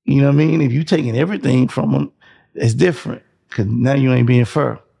 You know what I mean? If you taking everything from them, it's different. Cause now you ain't being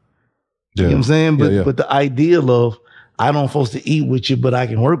fair. Yeah. You know what I'm saying? But the ideal of I don't supposed to eat with you, but I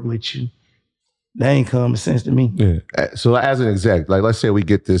can work with you, that ain't common sense to me. Yeah. So as an exec, like let's say we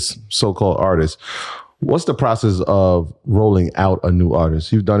get this so-called artist, what's the process of rolling out a new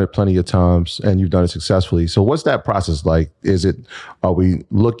artist? You've done it plenty of times and you've done it successfully. So what's that process like? Are we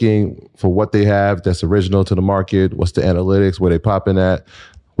looking for what they have that's original to the market? What's the analytics? Where they popping at?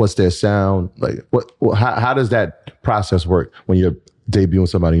 What's their sound? Like how does that process work when you're debuting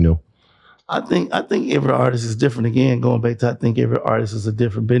somebody new? I think every artist is different. Again, going back to I think every artist is a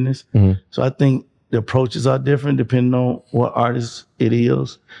different business. Mm-hmm. So I think the approaches are different depending on what artist it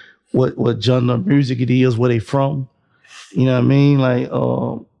is, what genre of music it is, where they from. You know what I mean? Like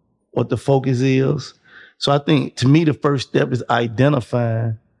what the focus is. So I think to me the first step is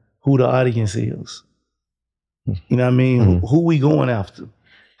identifying who the audience is. You know what I mean? Mm-hmm. Who we going after?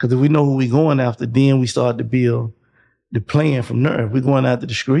 Because if we know who we going after, then we start to build the plan from there. If we're going after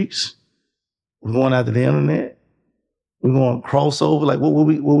the streets, we're going after the internet, We're going to cross over. Like what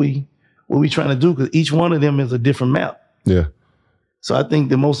we trying to do? Because each one of them is a different map. Yeah. So I think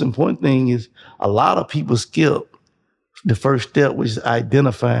the most important thing is a lot of people skip the first step, which is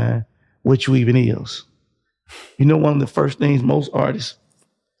identifying what you even is. You know, one of the first things most artists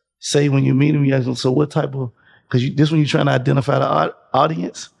say when you meet them, you ask them, so what type of, because this when you're trying to identify the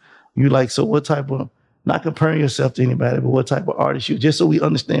audience, you like, so what type of, not comparing yourself to anybody, but what type of artist you, just so we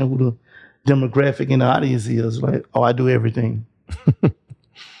understand who the demographic in the audience is. Like, oh, I do everything.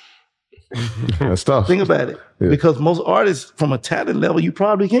 That's tough. Think about it. Yeah. Because most artists from a talent level, you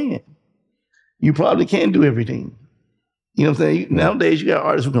probably can. You probably can do everything. You know what I'm saying? Nowadays, you got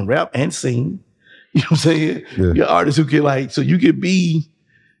artists who can rap and sing. You know what I'm saying? Yeah. You got artists who can like, so you could be,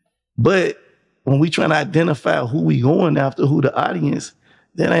 but when we trying to identify who we going after, who the audience,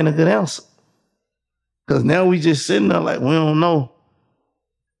 that ain't a good answer. Because now we just sitting there like, we don't know.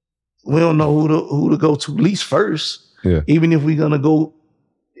 We don't know who to go to least first. Yeah. Even if we're going to go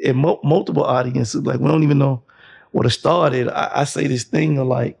in multiple audiences, like we don't even know where to start it. I say this thing of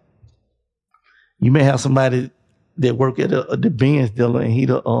like, you may have somebody that work at the Benz dealer and he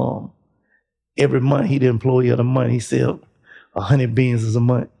every month he the employee of the month. He sell 100 Benzes a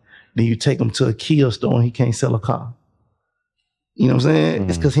month. Then you take him to a Kia store and he can't sell a car. You know what I'm saying?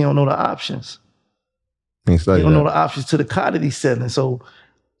 It's because he don't know the options. He don't know the options to the car that he's selling. So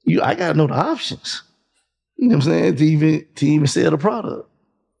I gotta know the options. You know what I'm saying? To even sell the product.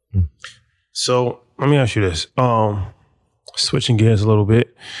 So let me ask you this. Switching gears a little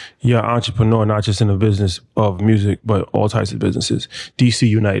bit. You're an entrepreneur, not just in the business of music, but all types of businesses. DC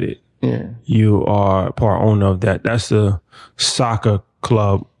United. Yeah. You are part owner of that. That's the soccer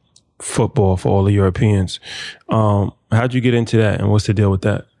club football for all the Europeans. How'd you get into that and what's the deal with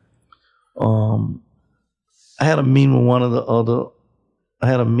that? I had a meeting with one of the other,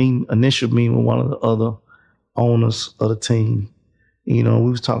 initial meeting with one of the other owners of the team. You know,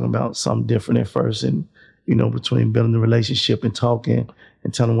 we was talking about something different at first and, you know, between building the relationship and talking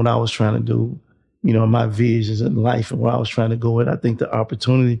and telling what I was trying to do, you know, my visions in life and where I was trying to go with. I think the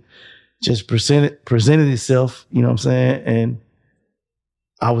opportunity just presented itself, you know what I'm saying? And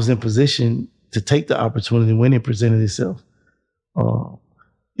I was in position to take the opportunity when it presented itself.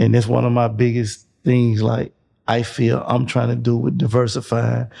 And that's one of my biggest things, like, I feel I'm trying to do with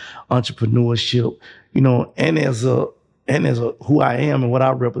diversifying entrepreneurship, you know, and as who I am and what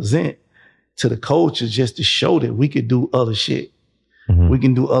I represent to the culture, just to show that we could do other shit. Mm-hmm. We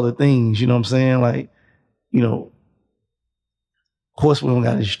can do other things, you know what I'm saying? Like, you know, of course we don't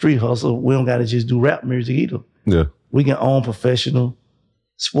got to street hustle. We don't got to just do rap music either. Yeah. We can own professional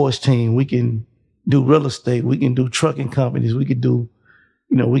sports team. We can do real estate. We can do trucking companies. We can do,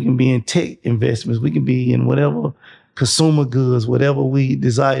 you know, we can be in tech investments. We can be in whatever consumer goods, whatever we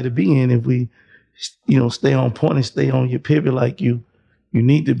desire to be in. If we, you know, stay on point and stay on your pivot like you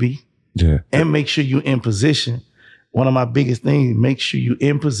need to be. Yeah. And make sure you're in position. One of my biggest things, make sure you're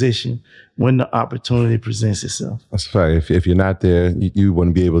in position when the opportunity presents itself. That's a fact. If you're not there, you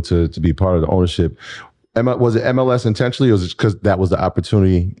wouldn't be able to be part of the ownership. Was it MLS intentionally, or was it because that was the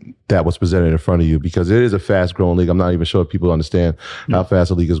opportunity that was presented in front of you? Because it is a fast-growing league. I'm not even sure if people understand how fast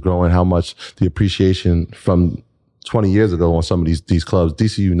the league is growing, how much the appreciation from 20 years ago on some of these clubs.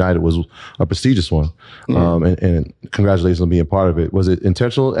 DC United was a prestigious one. Yeah. And congratulations on being part of it. Was it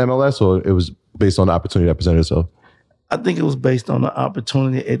intentional MLS, or it was based on the opportunity that presented itself? I think it was based on the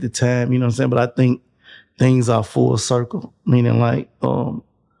opportunity at the time, you know what I'm saying? But I think things are full circle, meaning like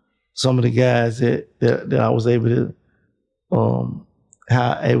some of the guys that I was able to,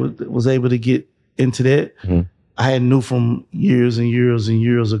 how I was able to get into that, mm-hmm. I had knew from years and years and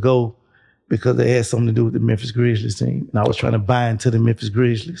years ago, because they had something to do with the Memphis Grizzlies team. And I was trying to buy into the Memphis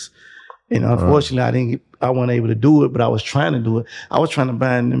Grizzlies. And unfortunately, I wasn't able to do it, but I was trying to do it. I was trying to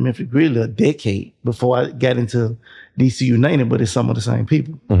buy into the Memphis Grizzlies a decade before I got into DC United, but it's some of the same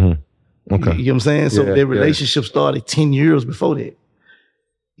people. Mm-hmm. Okay. You know what I'm saying? So their relationship started 10 years before that.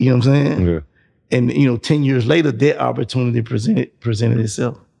 You know what I'm saying? Yeah. And, you know, 10 years later, that opportunity presented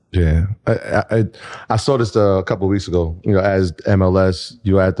itself. Yeah, I saw this a couple of weeks ago. You know, as MLS,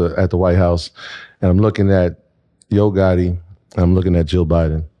 you were at the White House, and I'm looking at Yo Gotti, and I'm looking at Jill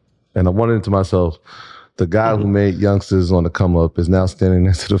Biden, and I'm wondering to myself, the guy who made youngsters on the come up is now standing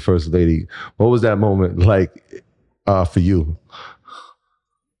next to the First Lady. What was that moment like for you?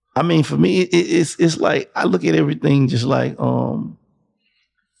 I mean, for me, it's like I look at everything just like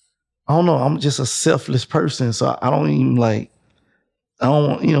I don't know. I'm just a selfless person, so I don't even like. I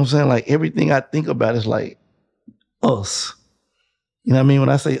don't, you know what I'm saying? Like everything I think about is like us. You know what I mean? When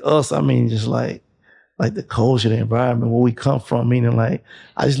I say us, I mean just like the culture, the environment, where we come from. Meaning like,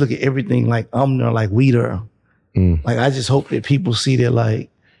 I just look at everything like I'm there, like we there. Like, I just hope that people see that, like,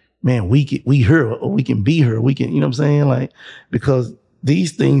 man, we her, or we can be her. We can, you know what I'm saying? Like, because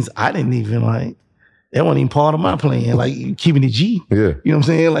these things I didn't even like, that wasn't even part of my plan. Like, keeping the G. Yeah. You know what I'm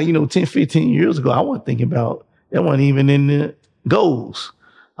saying? Like, 10, 15 years ago, I wasn't thinking about, that wasn't even in the goals.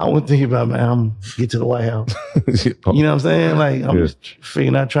 I wasn't thinking about, man, I'm going to get to the White House. You know what I'm saying? Like, I'm just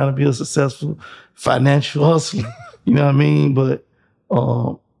figuring out trying to be a successful financial hustler. You know what I mean? But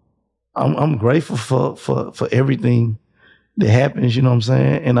I'm grateful for everything that happens, you know what I'm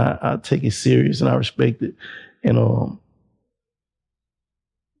saying? And I take it serious and I respect it. And I'm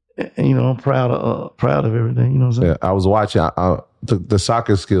proud of everything, you know what I'm saying? Yeah, I was watching the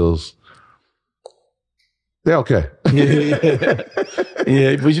soccer skills. They're okay.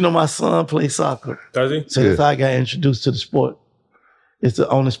 Yeah, but my son plays soccer. Does he? So that's how I got introduced to the sport. It's the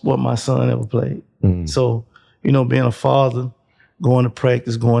only sport my son ever played. So, being a father, going to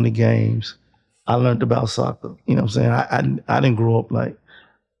practice, going to games, I learned about soccer. You know what I'm saying? I didn't grow up like,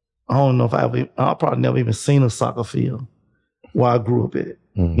 I don't know if I probably never even seen a soccer field where I grew up at,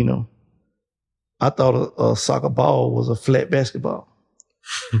 I thought a soccer ball was a flat basketball.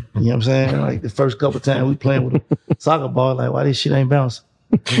 You know what I'm saying? Like, the first couple of times we playing with a soccer ball, like, why this shit ain't bouncing?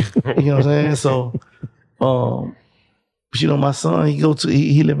 You know what I'm saying? So, my son,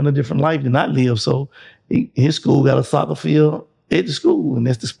 he living a different life than I live. So his school got a soccer field at the school, and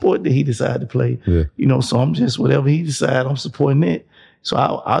that's the sport that he decided to play. Yeah. So I'm just, whatever he decided, I'm supporting it. So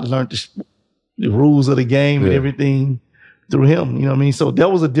I learned the rules of the game and everything through him. You know what I mean? So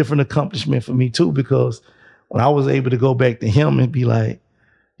that was a different accomplishment for me too, because when I was able to go back to him and be like,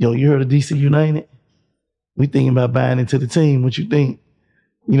 yo, you heard of DC United? We thinking about buying into the team. What you think?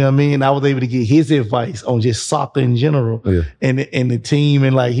 You know what I mean? I was able to get his advice on just soccer in general and the team.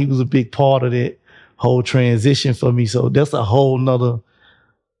 And like, he was a big part of that whole transition for me. So that's a whole nother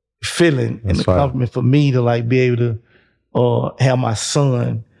feeling and compliment for me to like be able to have my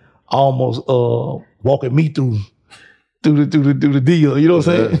son almost walking me through the deal. You know what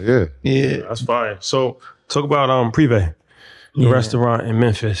I'm saying? Yeah. That's fine. So talk about Privé, the restaurant in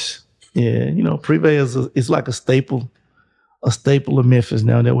Memphis. Yeah, Privé it's like a staple of Memphis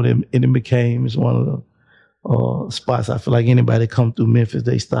now. That what it became. It's one of the spots I feel like anybody come through Memphis,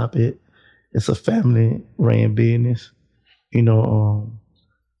 they stop at. It's a family ran business. When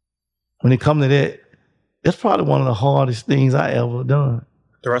it comes to that, that's probably one of the hardest things I ever done.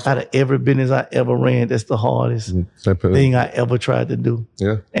 Out of every business I ever ran, that's the hardest thing I ever tried to do.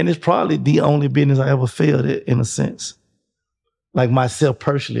 Yeah. And it's probably the only business I ever failed at, in a sense. Like myself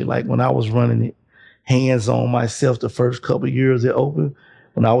personally, like when I was running it hands-on myself the first couple of years it opened,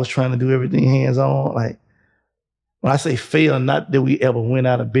 when I was trying to do everything hands-on, like when I say fail, not that we ever went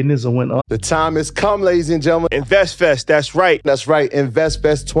out of business or went up. The time has come, ladies and gentlemen. InvestFest, that's right. That's right.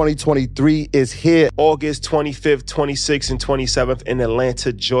 InvestFest 2023 is here. August 25th, 26th, and 27th in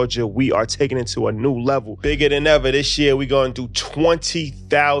Atlanta, Georgia. We are taking it to a new level. Bigger than ever this year. We're going to do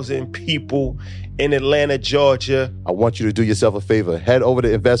 20,000 people in Atlanta, Georgia. I want you to do yourself a favor. Head over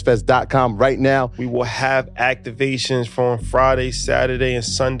to investfest.com right now. We will have activations from Friday, Saturday, and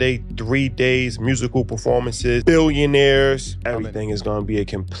Sunday, 3 days, musical performances, billionaires. Everything is going to be a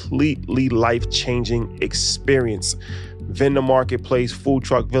completely life-changing experience. Vendor marketplace, food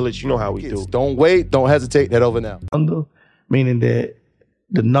truck village, you know how we do. Don't wait, don't hesitate, head over now. Meaning that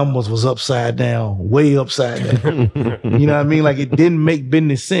the numbers was upside down, way upside down. You know what I mean? Like, it didn't make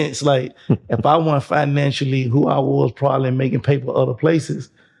business sense. Like, if I wasn't financially who I was, probably making paper other places,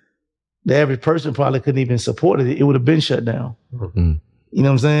 the average person probably couldn't even support it. It would have been shut down. Mm-hmm. You know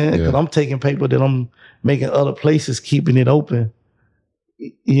what I'm saying? Because I'm taking paper that I'm making other places, keeping it open.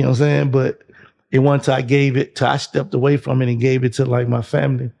 You know what I'm saying? But once I I stepped away from it and gave it to like my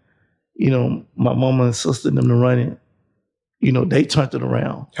family, my mama and sister and them to run it. They turned it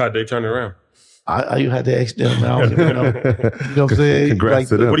around. How'd they turn it around? You had to ask them. I don't even know. You know what I'm saying? Congrats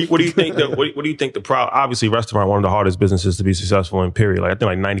to them. What do you think? What do you think obviously, restaurant, one of the hardest businesses to be successful in, period. Like, I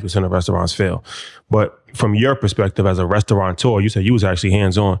think like 90% of restaurants fail. But from your perspective as a restaurateur, you said you was actually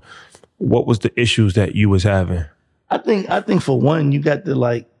hands-on. What was the issues that you was having? I think for one, you got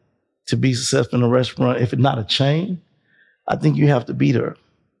to be successful in a restaurant, if it's not a chain, I think you have to be there.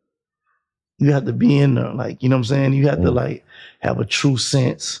 You have to be in there, like, you know what I'm saying? You have to like have a true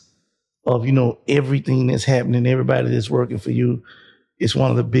sense of, everything that's happening, everybody that's working for you. It's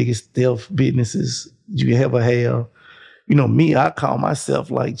one of the biggest stealth businesses you ever have. Me, I call myself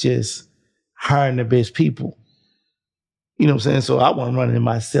like just hiring the best people. You know what I'm saying? So I wasn't running it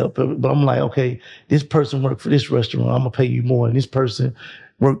myself, but I'm like, okay, this person worked for this restaurant, I'm gonna pay you more. And this person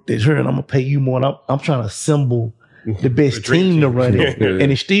worked at her and I'm gonna pay you more. And I'm trying to assemble the best team to run it,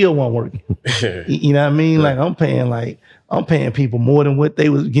 and it still won't work. You know what I mean? Like I'm paying people more than what they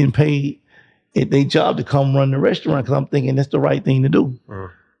was getting paid at their job to come run the restaurant because I'm thinking that's the right thing to do.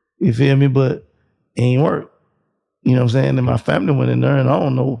 You feel me? But it ain't work. You know what I'm saying? And my family went in there, and I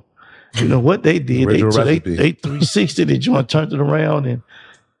don't know, what they did. They 360, they joint turned it around, and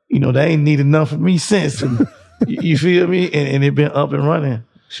they ain't needed enough for me since. And, you feel me? And it been up and running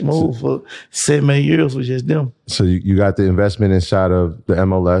smooth for 7-8 years with just them. So you got the investment inside of the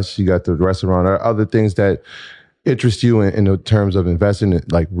MLS, you got the restaurant. Are other things that interest you in the terms of investing in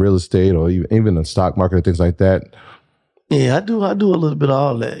like real estate or even the stock market and things like that? Yeah, I do a little bit of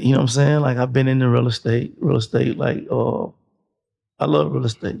all that. You know what I'm saying? Like I've been into real estate, like I love real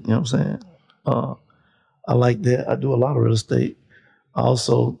estate, you know what I'm saying? I like that. I do a lot of real estate. I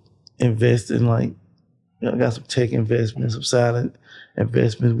also invest in I got some tech investments, some silent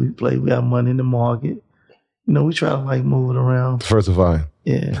investments. We got money in the market. We try to move it around. Diversifying.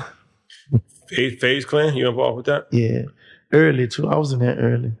 Yeah. FaZe Clan, you involved with that? Yeah. Early too. I was in there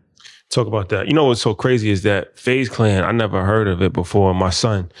early. Talk about that. What's so crazy is that FaZe Clan, I never heard of it before. My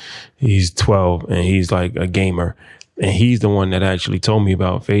son, he's 12 and he's like a gamer. And he's the one that actually told me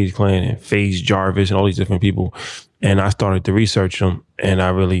about FaZe Clan and FaZe Jarvis and all these different people. And I started to research them and I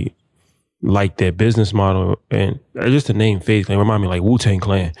really liked their business model. And just the name FaZe Clan remind me like Wu-Tang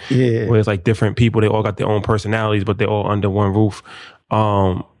Clan. Yeah. Where it's like different people, they all got their own personalities, but they're all under one roof.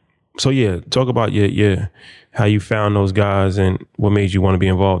 So yeah, talk about your how you found those guys and what made you want to be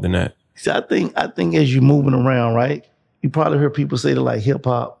involved in that. See, I think as you're moving around, right, you probably heard people say that hip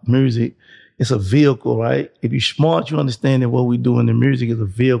hop music, it's a vehicle, right? If you're smart, you understand that what we do in the music is a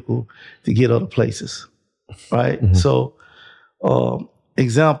vehicle to get other places, right? Mm-hmm. So,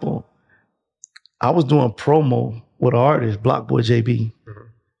 example, I was doing promo with an artist, Block Boy JB. Mm-hmm.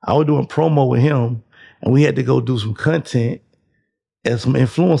 I was doing promo with him, and we had to go do some content at some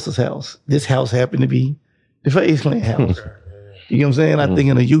influencer's house. This house happened to be the FaZe Clan house. You know what I'm saying? I think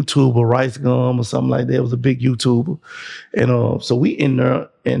in a YouTuber, Rice Gum or something like that. It was a big YouTuber. And so we in there,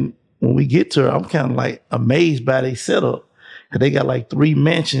 and when we get to her, I'm kind of amazed by their setup. Cause they got 3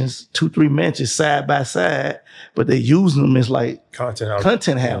 mansions side by side, but they using them as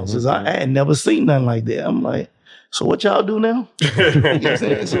content houses. Mm-hmm. I had never seen nothing like that. I'm like, so what y'all do now? You know what I'm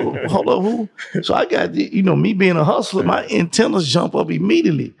saying? So hold up, who? So I got me being a hustler, my antennas jump up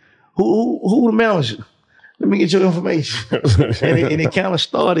immediately. Who the manager? Let me get your information. and it kind of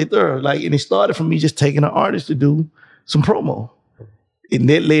started there. And it started from me just taking an artist to do some promo. And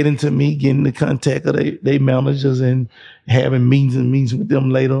that led into me getting the contact of they managers and having meetings with them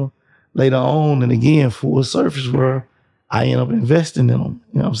later on. And again, full surface where I end up investing in them.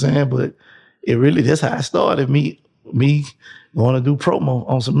 You know what I'm saying? But it really, that's how I started. Me going to do promo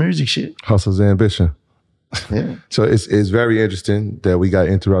on some music shit. Hustle's ambition. Yeah. So it's very interesting that we got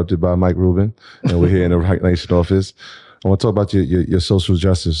interrupted by Mike Rubin and we're here in the Right Nation office. I want to talk about your social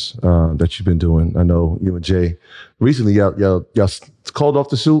justice that you've been doing. I know you and Jay recently y'all called off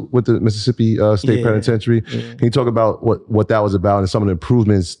the suit with the Mississippi State Penitentiary. Yeah. Can you talk about what that was about and some of the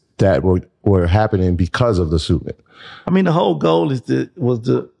improvements that were happening because of the suit? I mean, the whole goal was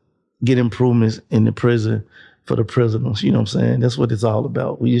to get improvements in the prison for the prisoners. You know what I'm saying? That's what it's all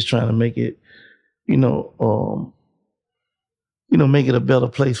about. We're just trying to make it, make it a better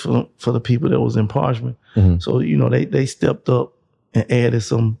place for the people that was in punishment. Mm-hmm. So, they stepped up and added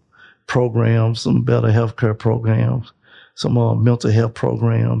some programs, some better healthcare programs, some mental health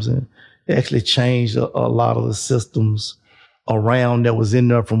programs, and they actually changed a lot of the systems around that was in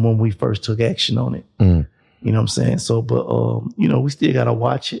there from when we first took action on it. Mm-hmm. You know what I'm saying? So, but, we still got to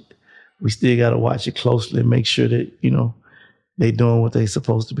watch it. We still got to watch it closely and make sure that, they doing what they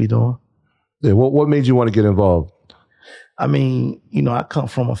supposed to be doing. Yeah. What made you want to get involved? I mean, I come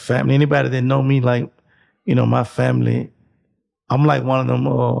from a family. Anybody that know me, my family, I'm like one of them.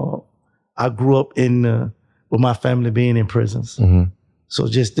 I grew up with my family being in prisons. Mm-hmm. So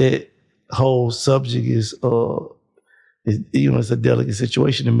just that whole subject is it's a delicate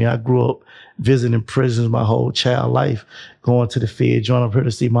situation to me. I grew up visiting prisons my whole child life, going to the Fed joint up here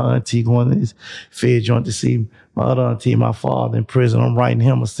to see my auntie, going to this Fed joint to see my other auntie, my father in prison. I'm writing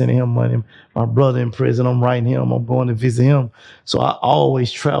him or sending him money. My brother in prison, I'm writing him. I'm going to visit him. So I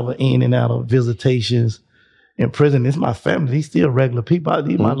always travel in and out of visitations in prison. It's my family. These still regular people.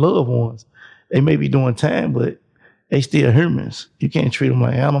 These my loved ones. They may be doing time, but they still humans. You can't treat them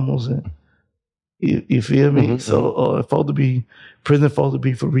like animals. And you feel me? Mm-hmm. So prison supposed to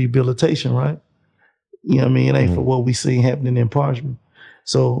be for rehabilitation, right? You know what I mean? It ain't for what we see happening in punishment.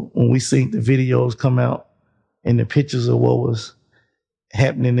 So when we see the videos come out and the pictures of what was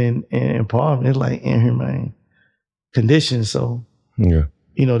happening in punishment, it's like inhumane. conditions. So, Yeah.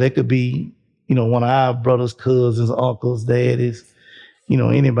 They could be, one of our brothers, cousins, uncles, daddies,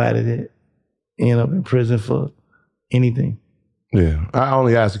 anybody that end up in prison for anything. Yeah. I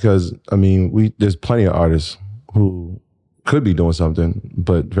only ask because, there's plenty of artists who could be doing something,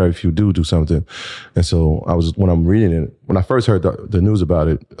 but very few do something. And so when I'm reading it, when I first heard the news about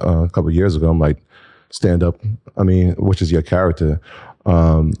it a couple of years ago, I'm like, stand up. Which is your character.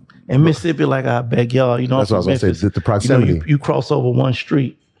 And Mississippi, like our backyard, that's what I was going to say, the proximity. You cross over one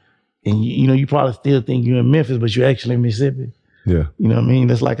street and, you probably still think you're in Memphis, but you're actually in Mississippi. Yeah. You know what I mean?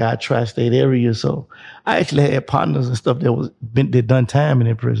 That's like our tri-state area. So I actually had partners and stuff that done time in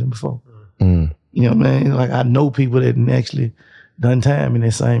that prison before. Mm. You know what I mean? Like I know people that actually done time in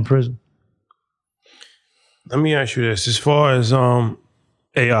that same prison. Let me ask you this. As far as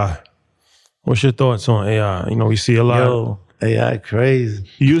AI, what's your thoughts on AI? We see a lot. AI crazy.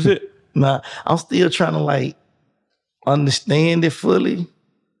 You use it? Nah, I'm still trying to understand it fully.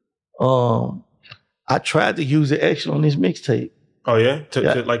 I tried to use it actually on this mixtape. Oh yeah?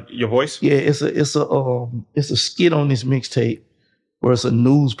 To like your voice? Yeah, it's a skit on this mixtape where it's a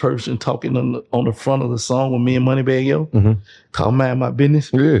news person talking on the front of the song with me and Moneybag Yo, called Mind My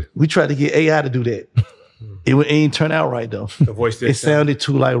Business. Yeah. We tried to get AI to do that. It ain't turn out right though. The voice did. It sounded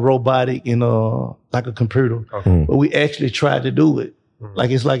too like robotic and like a computer. Okay. But we actually tried to do it.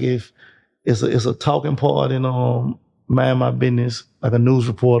 It's like if it's a talking part in Mind My Business, like a news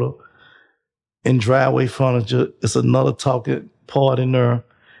reporter. In Driveway Furniture, it's another talking part in there.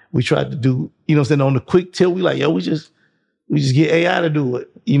 We tried to do, on the quick tip, we we just get AI to do it.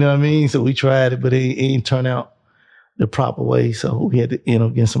 You know what I mean? So we tried it, but it ain't turn out the proper way. So we had to,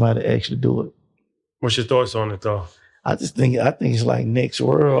 get somebody to actually do it. What's your thoughts on it though? I think it's like next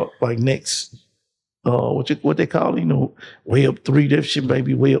world, like next, what they call it, way up 3, that shit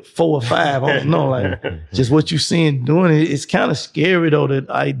maybe way up 4 or 5. I don't know, just what you seeing doing it. It's kind of scary though, the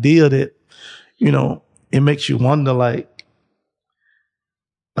idea that, it makes you wonder, like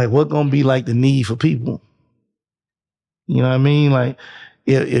what gonna be like the need for people? You know what I mean? Like,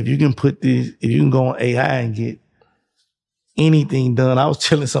 if you can if you can go on AI and get anything done. I was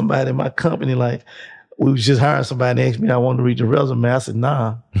telling somebody in my company, we was just hiring somebody and asked me if I wanted to read the resume. I said,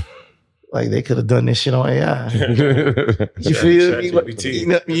 nah. They could have done this shit on AI. You feel me? You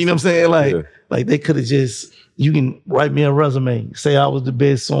know what I'm saying? They could have just, you can write me a resume, say I was the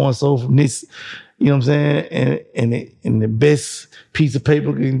best so-and-so from this, you know what I'm saying? And the best piece of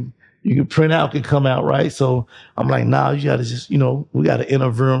paper you can print out can come out, right? So I'm like, nah, you gotta just, we gotta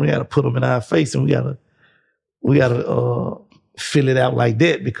interview them, we gotta put them in our face, and we gotta fill it out like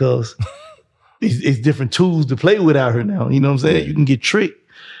that, because it's different tools to play with out here now. You know what I'm saying? You can get tricked.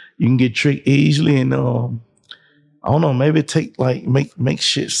 You can get tricked easily, and I don't know, maybe make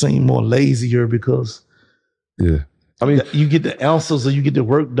shit seem more lazier, because you get the answers or you get the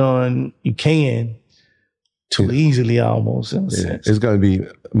work done, you can too easily almost, in a sense. It's going to be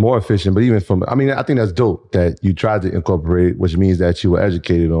more efficient, but even I think that's dope that you tried to incorporate, which means that you were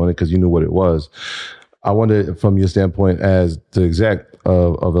educated on it because you knew what it was. I wonder, from your standpoint as the exec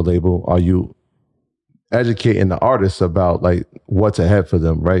of a label, are you educating the artists about what's ahead for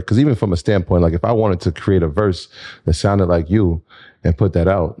them, right? Because even from a standpoint, if I wanted to create a verse that sounded like you and put that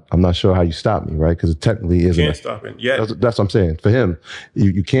out, I'm not sure how you stop me, right? Because it technically isn't. You can't stop it. Yeah, that's what I'm saying. For him,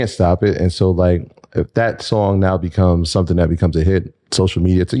 you can't stop it, and so if that song now becomes something that becomes a hit, social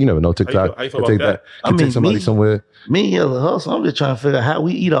media, you never know, TikTok, how you feel about that? Take somebody somewhere. Me as a hustle, I'm just trying to figure out how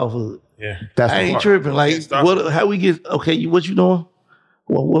we eat off of it. Yeah, I ain't tripping. How we get? Okay, what you doing?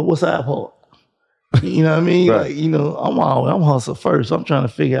 What's our part? You know what I mean? Right. I'm hustle first. I'm trying to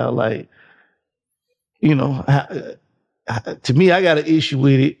figure out, to me, I got an issue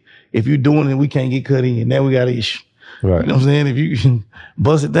with it. If you're doing it, we can't get cut in. Now we got an issue. Right. You know what I'm saying? If you can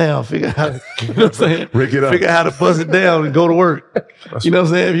bust it down, figure out how to, you know what I'm saying? Rick it up. Figure out how to bust it down and go to work. You know what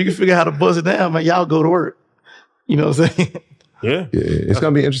I'm saying? If you can figure out how to bust it down, man, y'all go to work. You know what I'm saying? Yeah. It's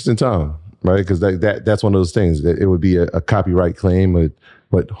going to be an interesting time, right? Because that's one of those things. It would be a copyright claim,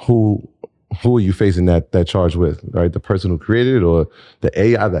 but who are you facing that charge with, right? The person who created it or the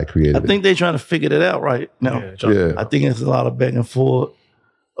AI that created it? I think they're trying to figure that out right now. Yeah. I think it's a lot of back and forth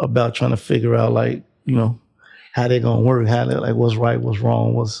about trying to figure out, how they're going to work, what's right, what's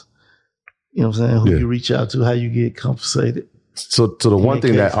wrong, you know what I'm saying, who you reach out to, how you get compensated. So the one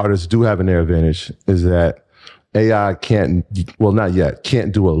thing that artists do have in their advantage is that AI can't do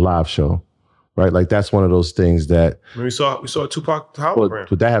a live show, right? That's one of those things that we saw Tupac hologram.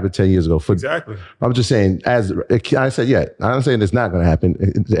 But that happened 10 years ago. Exactly. I'm just saying, I said yet. I'm saying it's not going to happen.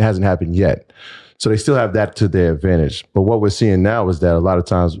 It hasn't happened yet. So they still have that to their advantage. But what we're seeing now is that a lot of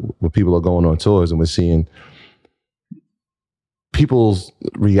times when people are going on tours and we're seeing people's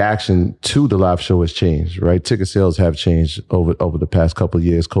reaction to the live show has changed, right? Ticket sales have changed over the past couple of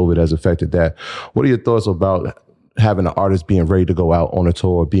years. COVID has affected that. What are your thoughts about having an artist being ready to go out on a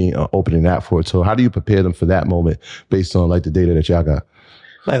tour, being opening act for a tour? How do you prepare them for that moment based on like the data that y'all got?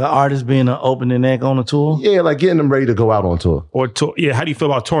 Like an artist being an opening act on a tour? Yeah, like getting them ready to go out on tour. Or tour. Yeah, how do you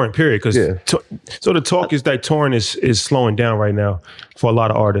feel about touring, period? Because so the talk is that touring is slowing down right now for a lot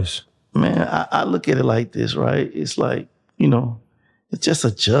of artists. Man, I look at it like this, right? It's like, you know, it's just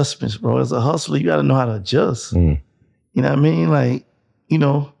adjustments, bro. As a hustler, you got to know how to adjust. You know what I mean? Like, you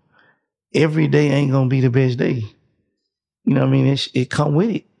know, every day ain't going to be the best day. You know what I mean? It come with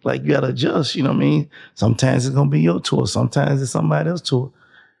it. Like, you got to adjust, you know what I mean? Sometimes it's going to be your tour. Sometimes it's somebody else's tour.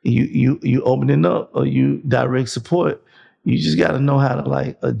 You opening up or you direct support. You just got to know how to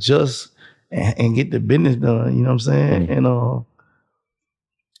like adjust and get the business done. You know what I'm saying? And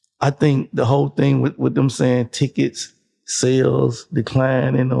I think the whole thing with them saying tickets, sales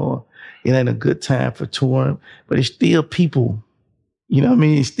declining or it ain't a good time for touring, but it's still people. You know what I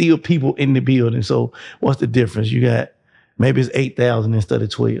mean? It's still people in the building. So what's the difference? You got maybe it's 8,000 instead of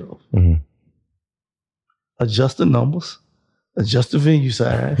 12. Adjust the numbers. Adjust the venue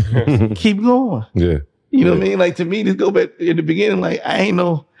size. Keep going. Yeah. You know what I mean? Like to me, just go back in the beginning, like I ain't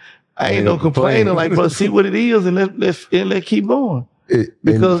no complaining, like, but see what it is and let's keep going.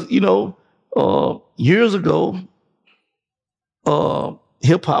 Because, you know, years ago,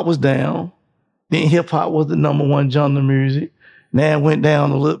 hip hop was down. Then hip hop was the number one genre music. Now it went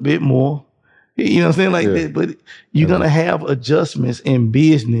down a little bit more. You know what I'm saying? Like that, but you're gonna have adjustments in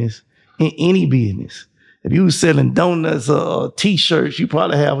business, in any business. If you was selling donuts or t-shirts, you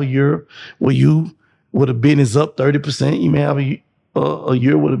probably have a year where you would have business up 30%. You may have a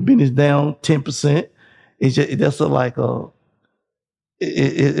year where the business down 10%. It's just it's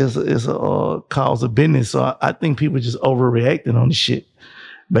a cause of business. So I think people just overreacting on the shit.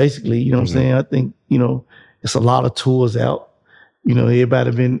 Basically, you know what I'm saying? I think, you know, it's a lot of tours out. You know,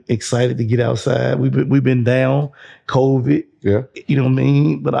 everybody been excited to get outside. We've been down, COVID. Yeah. You know what I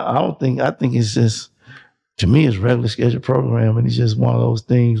mean? But I think it's just, to me, it's regular scheduled program, and it's just one of those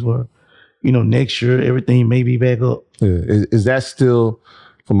things where, you know, next year everything may be back up. Yeah. Is that still,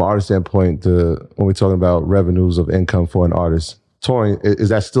 from an artist standpoint, when we're talking about revenues of income for an artist, touring, is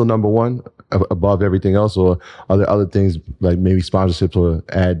that still number one above everything else, or are there other things like maybe sponsorships or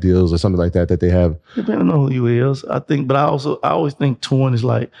ad deals or something like that they have? Depending on who you is, I think, but I always think touring is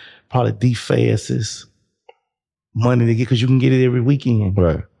like probably the fastest money to get because you can get it every weekend,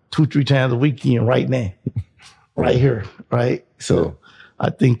 right? 2-3 times a weekend right now, right here, right? So I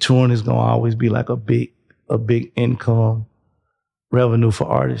think touring is gonna always be like a big income revenue for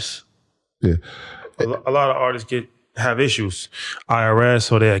artists. Yeah, a lot of artists have issues. IRS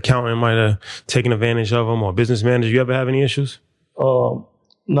or their accountant might have taken advantage of them, or business manager. You ever have any issues? No,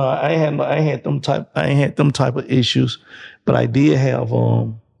 I ain't had them type of issues, but I did have I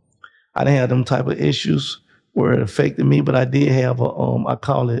didn't have them type of issues where it affected me, but I did have I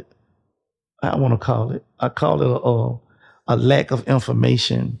call it a lack of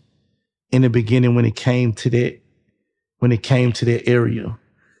information in the beginning when it came to that area.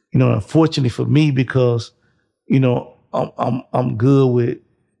 You know, unfortunately for me, because you know, I'm good with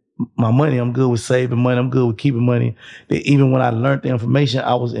my money. I'm good with saving money. I'm good with keeping money. That even when I learned the information,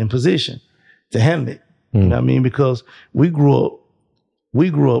 I was in position to handle it. You know what I mean? Because I grew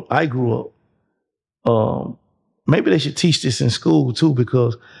up. Maybe they should teach this in school too,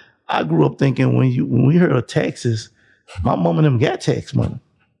 because I grew up thinking when we heard of taxes, my mom and them got tax money.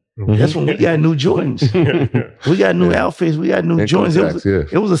 That's when we got new Jordans. We got new outfits. We got new Jordans.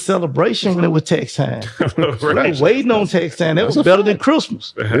 It was a celebration when it was tax time. We were waiting on tax time. That was better than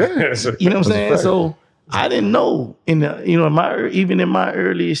Christmas. You know what I'm saying? So I didn't know even in my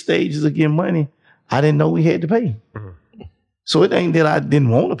early stages of getting money, I didn't know we had to pay. So it ain't that I didn't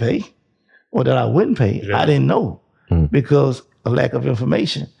want to pay or that I wouldn't pay. I didn't know because of lack of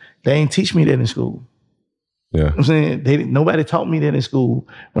information. They ain't teach me that in school. Yeah, I'm saying nobody taught me that in school.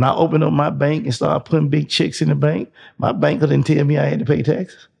 When I opened up my bank and started putting big checks in the bank, my banker didn't tell me I had to pay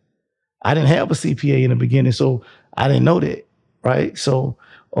taxes. I didn't have a CPA in the beginning, so I didn't know that, right? So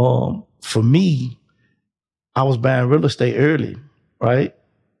for me, I was buying real estate early, right?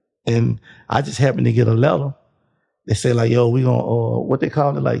 And I just happened to get a letter. They say like, yo, we gonna what they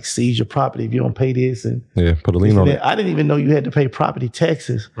call it, like seize your property if you don't pay this, and put a lien on it. I didn't even know you had to pay property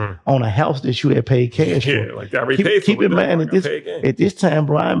taxes on a house that you had paid cash for. Yeah, like that repaid. Keep in mind at this time,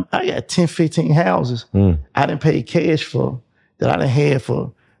 bro, I got 10, 15 houses I didn't pay cash for that I done had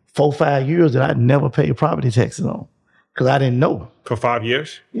for 4-5 years that I never paid property taxes on because I didn't know. For 5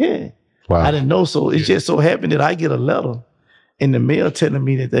 years? Yeah. Wow. I didn't know, so it just so happened that I get a letter in the mail telling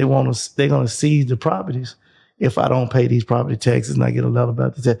me that they're going to seize the properties if I don't pay these property taxes, and I get a letter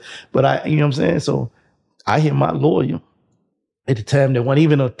about the tax. But you know what I'm saying? So I hit my lawyer at the time that wasn't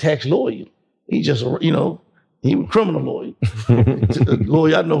even a tax lawyer. He just, he was a criminal lawyer. The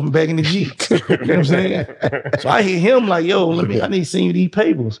lawyer I know from back in the G. You know what I'm saying? So I hit him like, yo, I need to send you these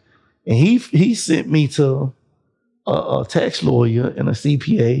papers. And he sent me to a tax lawyer and a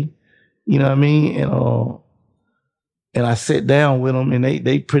CPA, you know what I mean? And I sat down with them, and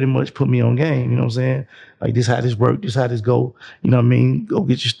they pretty much put me on game, you know what I'm saying? Like, this how this work, this how this go, you know what I mean? Go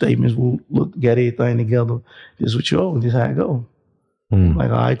get your statements, we'll get everything together. This is what you owe, this how it go. Like,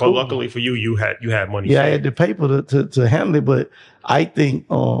 all right, but cool. luckily for you, you had money. Yeah, I had the paper to handle it, but I think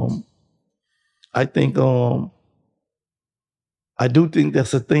I do think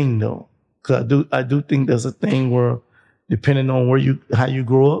that's a thing though. Cause I do think there's a thing where, depending on how you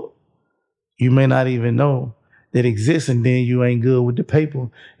grow up, you may not even know that exists, and then you ain't good with the paper.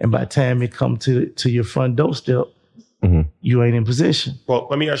 And by the time it come to your front doorstep, you ain't in position. Well,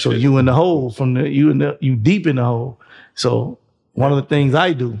 let me ask you. So you in the hole you deep in the hole. So one of the things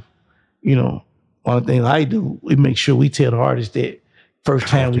I do, we make sure we tell the artist that first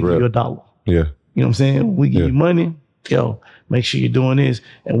time we give you $1. Yeah. You know what I'm saying? We give you money, make sure you're doing this.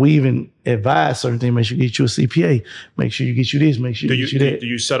 And we even advise certain things. Make sure you get you a CPA. Make sure you get you this. Make sure you get you that. Do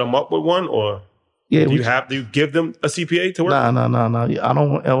you set them up with one, or yeah, do you give them a CPA to work? No. I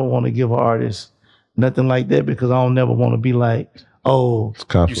don't ever want to give an artist nothing like that, because I don't never want to be like, oh,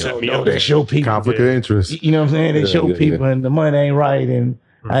 you set me up. That's your people. Conflict of interest. You know what I'm saying? That's your people, and the money ain't right, and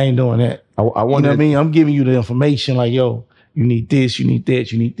I ain't doing that. I you know what I mean? I'm giving you the information like, yo, you need this, you need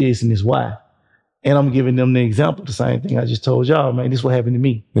that, you need this, and this why. And I'm giving them the example, the same thing I just told y'all, man, this is what happened to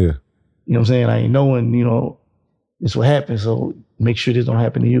me. Yeah. You know what I'm saying? I ain't knowing, this what happened, so make sure this don't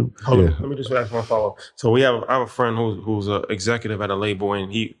happen to you. Hold on. Let me just ask one follow-up. So I have a friend who's an executive at a label,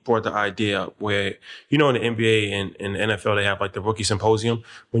 and he brought the idea up where, in the NBA and the NFL, they have like the rookie symposium.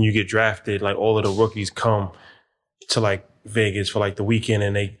 When you get drafted, like all of the rookies come to like Vegas for like the weekend,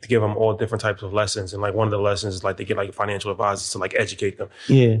 and they give them all different types of lessons. And like one of the lessons is like they get like financial advisors to like educate them.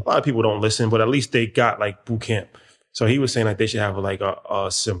 Yeah. A lot of people don't listen, but at least they got like boot camp. So he was saying like they should have like a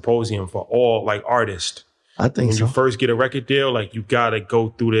symposium for all like artists. I think when so. you first get a record deal, like you gotta go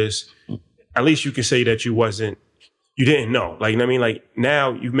through this. At least you can say that you didn't know. Like, you know what I mean? Like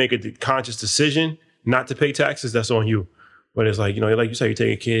now you make a conscious decision not to pay taxes, that's on you. But it's like, like you say, you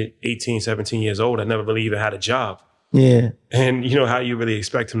take a kid 18, 17 years old that never really even had a job. Yeah. And how you really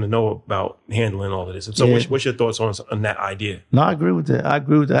expect him to know about handling all of this. So what's your thoughts on that idea? No, I agree with that. I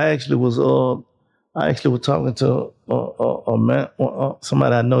actually was talking to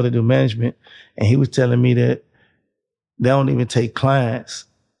somebody I know that do management, and he was telling me that they don't even take clients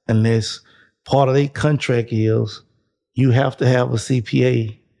unless part of their contract is you have to have a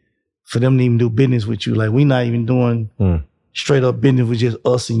CPA for them to even do business with you. Like, we're not even doing straight up business with just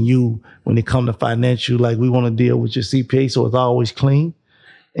us and you when it comes to financial. Like, we want to deal with your CPA, so it's always clean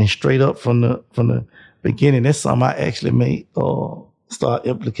and straight up from the beginning. That's something I actually made start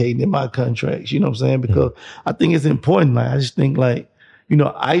implicating in my contracts, you know what I'm saying? Because I think it's important. Like, I just think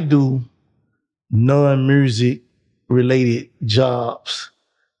I do non-music related jobs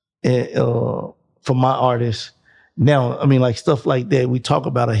for my artists. Now, I mean, like stuff like that, we talk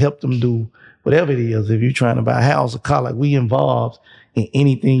about I help them do whatever it is. If you're trying to buy a house, a car, like we involved in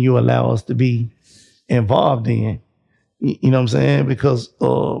anything you allow us to be involved in. You know what I'm saying? Because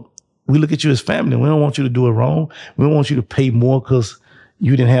we look at you as family. We don't want you to do it wrong. We don't want you to pay more because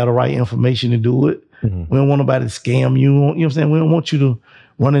you didn't have the right information to do it. We don't want nobody to scam you. You know what I'm saying? We don't want you to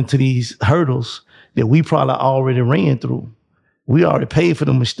run into these hurdles that we probably already ran through. We already paid for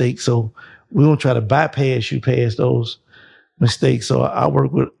the mistakes, so we won't try to bypass you past those mistakes. So I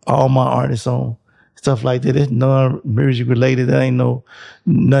work with all my artists on stuff like that. It's non-music related. There ain't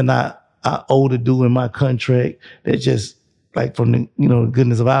nothing I owe to do in my contract. That's just like from the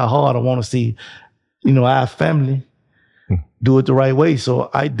goodness of our heart. I want to see our family do it the right way. So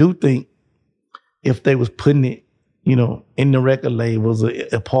I do think if they was putting it in the record labels,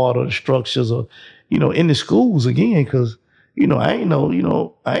 a part of the structures, or in the schools again, because I ain't no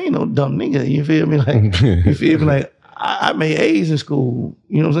dumb nigga. You feel me? Like, you feel me? Like, I made A's in school.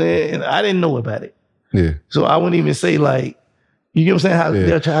 You know what I'm saying? And I didn't know about it. Yeah. So I wouldn't even say like, you know what I'm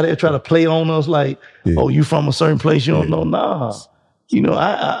saying? How they'll try to play on us like, oh, you from a certain place, you don't know. Nah.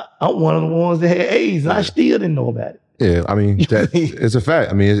 I'm one of the ones that had A's, and I still didn't know about it. Yeah, I mean, it's a fact.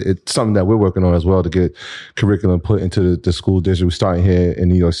 I mean, it's something that we're working on as well to get curriculum put into the school district. We're starting here in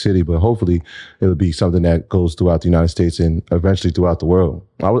New York City, but hopefully it'll be something that goes throughout the United States and eventually throughout the world.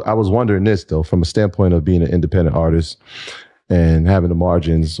 I was wondering this, though, from a standpoint of being an independent artist and having the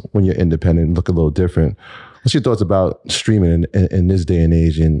margins when you're independent look a little different. What's your thoughts about streaming in this day and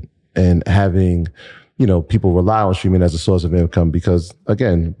age, and having, people rely on streaming as a source of income? Because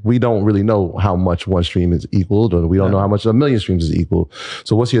again, we don't really know how much one stream is equaled, or we don't know how much a million streams is equal.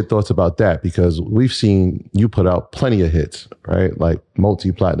 So what's your thoughts about that? Because we've seen you put out plenty of hits, right? Like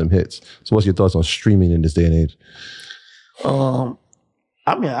multi-platinum hits. So what's your thoughts on streaming in this day and age?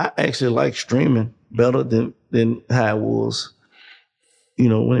 I actually like streaming better than how it was,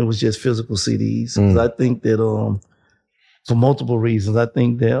 when it was just physical CDs. 'Cause I think that for multiple reasons, I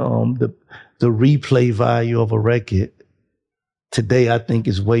think that the replay value of a record today, I think,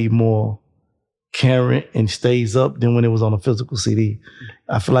 is way more current and stays up than when it was on a physical CD.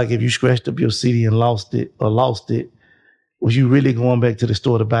 I feel like if you scratched up your CD and lost it, was you really going back to the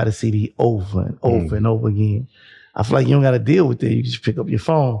store to buy the CD over and over and over again? I feel like you don't got to deal with it. You just pick up your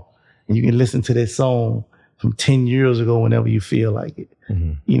phone and you can listen to that song from 10 years ago whenever you feel like it.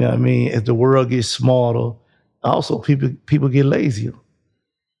 Mm-hmm. You know what I mean? As the world gets smarter, also people get lazier.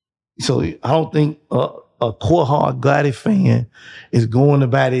 So I don't think a core hard Gotti fan is going to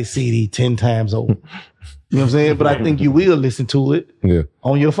buy that CD 10 times over. You know what I'm saying? But I think you will listen to it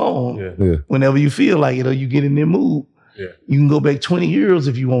on your phone whenever you feel like it or you get in the mood. Yeah. You can go back 20 years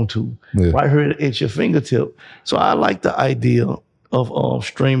if you want to, right here at your fingertip. So I like the idea of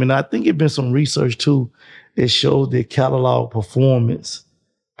streaming. I think it's been some research too that showed that catalog performs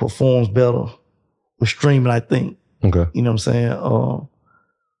better with streaming, I think. Okay. You know what I'm saying?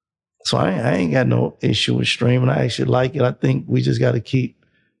 So I ain't got no issue with streaming. I actually like it. I think we just got to keep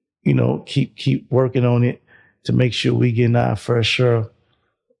working on it to make sure we get our fair share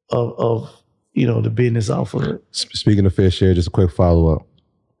of the business off of it. Speaking of fair share, just a quick follow-up.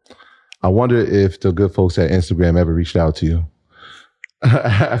 I wonder if the good folks at Instagram ever reached out to you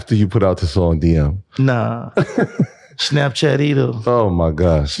after you put out the song DM. Nah. Snapchat either. Oh my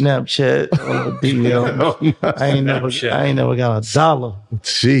gosh. Snapchat DM. I ain't never got $1.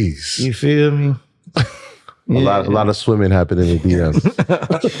 Jeez. You feel me? A lot of swimming happened in the DMs.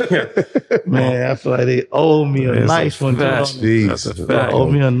 Man, I feel like they owe me a nice one. That's a fact.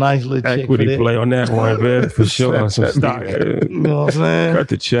 Owe me a nice little check. Equity play on that one, man, for sure. On some stock. You know what I'm saying? Got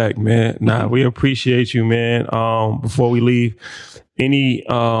the check, man. Nah, we appreciate you, man. Before we leave, any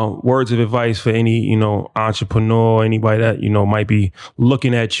words of advice for any, entrepreneur, anybody that, might be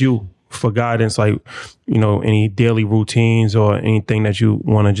looking at you for guidance, like, any daily routines or anything that you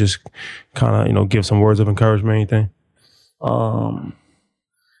want to just kind of, give some words of encouragement, anything?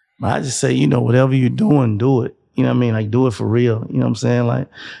 I just say, whatever you're doing, do it. You know what I mean? Like, do it for real. You know what I'm saying? Like,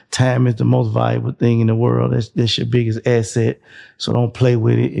 time is the most valuable thing in the world. That's your biggest asset. So don't play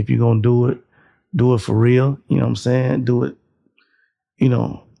with it. If you're going to do it for real. You know what I'm saying? Do it,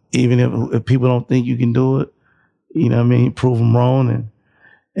 even if people don't think you can do it, you know what I mean? Prove them wrong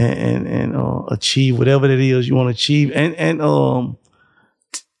and achieve whatever it is you want to achieve, and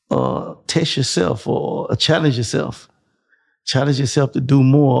test yourself or challenge yourself. Challenge yourself to do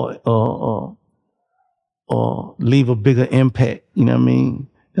more or leave a bigger impact. You know what I mean?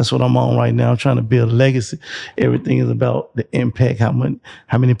 That's what I'm on right now. I'm trying to build a legacy. Everything is about the impact, how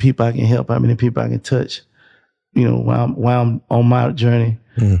many people I can help, how many people I can touch. While I'm on my journey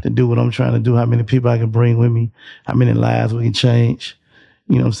to do what I'm trying to do, how many people I can bring with me, how many lives we can change.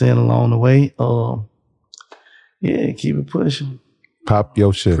 You know what I'm saying, along the way. Keep it pushing. Pop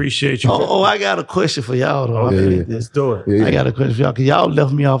your shit. Appreciate you. Oh, I got a question for y'all, though. Let's do it. Yeah. I got a question for y'all, because y'all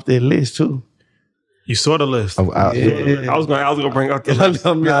left me off that list, too. You saw the list. I was gonna bring up the list.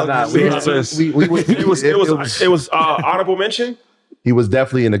 It was honorable mention. He was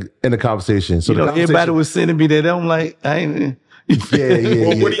definitely in the conversation. So everybody was sending me that. I'm like, I ain't. Yeah.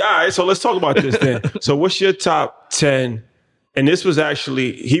 All right, so let's talk about this then. So what's your top 10? And this was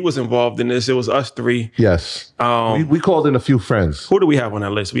actually, he was involved in this. It was us three. Yes. We called in a few friends. Who do we have on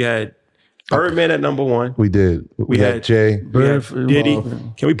that list? We had Birdman at number 1. We did. We had Jay. We had Diddy.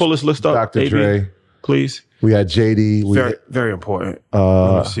 Can we pull this list up? Dr. Dre. Please. We had JD. Very important.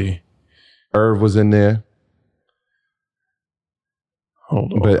 Let me see. Irv was in there.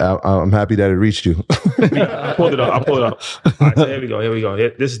 Hold on. But I'm happy that it reached you. I pulled it up. All right, so here we go.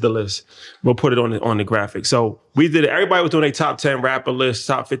 This is the list. We'll put it on the graphic. So we did it. Everybody was doing a top 10 rapper list,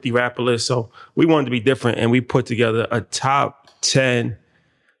 top 50 rapper list. So we wanted to be different, and we put together a top 10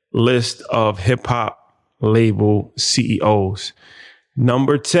 list of hip hop label CEOs.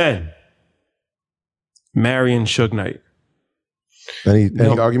 Number 10, Marion Suge Knight. Any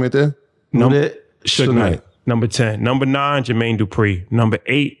argument there? Suge Knight. Number 10. Number 9, Jermaine Dupri. Number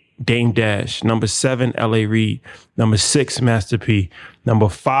 8, Dame Dash. Number 7, L.A. Reid. Number 6, Master P. Number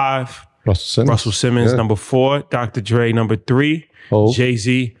 5, Russell Simmons, number 4. Dr. Dre, number 3. Oh.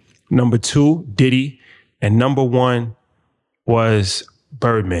 Jay-Z, number 2. Diddy. And number 1 was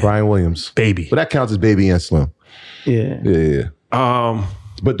Birdman. Brian Williams. Baby. But that counts as Baby and Slim. Yeah.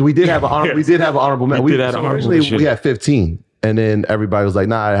 But we did have an honorable. We did have an honorable mention. Originally we had 15, and then everybody was like,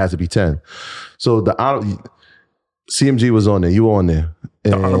 "Nah, it has to be 10." So the CMG was on there. You were on there.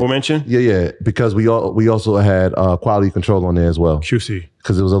 The honorable mention. Yeah, because we also had quality control on there as well. QC.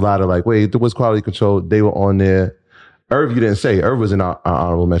 Because there was a lot of like, wait, there was quality control. They were on there. Irv, you didn't say. Irv was in our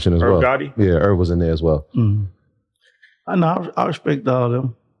honorable mention as well. Gotti? Yeah, Irv was in there as well. Mm. I know. I respect all of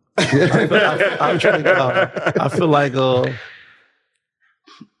them. I respect all. I feel like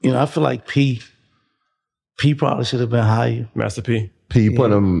I feel like P probably should have been higher. Master P. You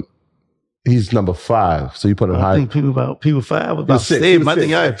put him. He's number 5, so you put him higher. I think people 5 was about 7. I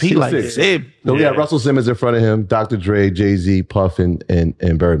think I had P like 7. No, we had Russell Simmons in front of him, Dr. Dre, Jay-Z, Puff, and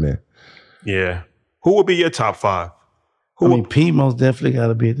Birdman. Yeah. Who would be your top 5? P most definitely got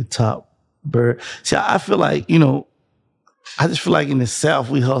to be at the top. Bird. See, I feel like, I just feel like in the South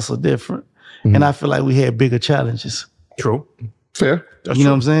we hustle different, and I feel like we had bigger challenges. True. Fair. That's true.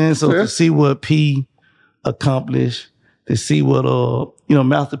 What I'm saying? So to see what P accomplished, to see what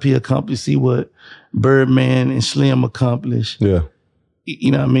Master P accomplished, see what Birdman and Slim accomplished. Yeah.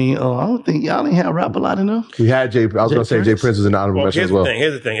 You know what I mean? I don't think y'all ain't have rap a lot enough. We had Jay. I was going to say Jay Prince was in the honorable mention as well.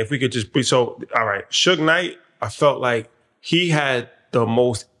 Here's the thing. If we could just be all right. Suge Knight, I felt like he had the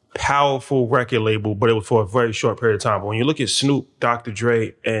most powerful record label, but it was for a very short period of time. But when you look at Snoop, Dr.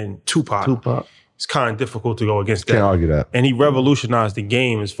 Dre, and Tupac. It's kind of difficult to go against that. Can't argue that. And he revolutionized the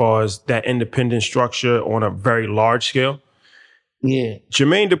game as far as that independent structure on a very large scale. Yeah.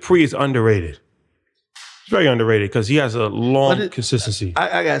 Jermaine Dupri is underrated. He's very underrated because he has a long consistency.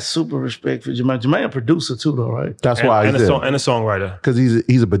 I got super respect for Jermaine. Jermaine a producer too, though, right? That's why and a songwriter. Because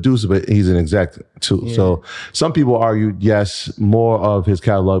he's a producer, but he's an exec too. Yeah. So some people argue, yes, more of his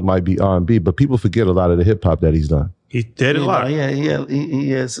catalog might be R&B, but people forget a lot of the hip hop that he's done. He did a lot. He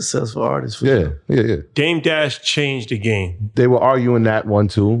has successful artists. For sure. Dame Dash changed the game. They were arguing that one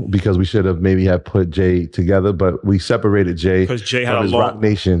too because we should have maybe have put Jay together, but we separated Jay because Jay had a his long Rock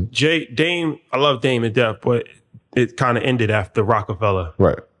Nation. Dame, I love Dame to death, but it kind of ended after Rockefeller.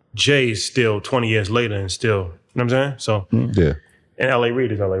 Right. Jay's still 20 years later and still, you know what I'm saying? So yeah. And L.A.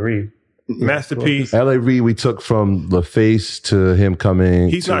 Reid is L.A. Reid. Master P. L.A. Reid, we took from LaFace to him coming.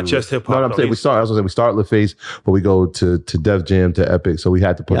 He's not just hip hop. No, I'm saying we start LaFace, but we go to Def Jam to Epic, so we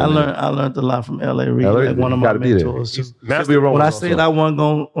had to put. I learned a lot from L.A. Reid. Like one of my mentors. When I said I wasn't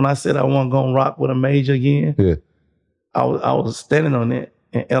gonna rock with a major again, I was standing on it,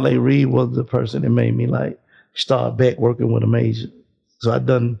 and L.A. Reid was the person that made me like start back working with a major. So I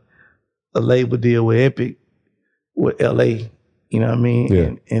done a label deal with Epic with L.A. You know what I mean?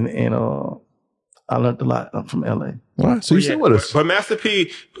 Yeah. And I learned a lot from LA. All right, so you still with us. But Master P,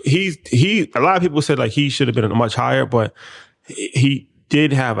 he a lot of people said like he should have been much higher, but he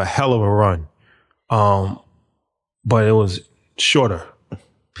did have a hell of a run. But it was shorter.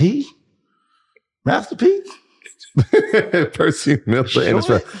 P? Master P? Percy Miller.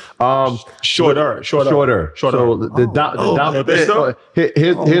 Shorter. So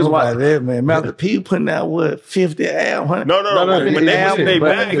here's why. Man, Master P putting out what 50 albums. No. When they was in their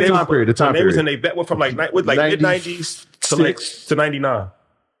bag, the time period. They was in their bag from like mid 90s to 99.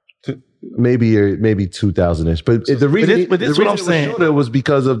 Maybe 2000ish. But the reason what I'm saying shorter was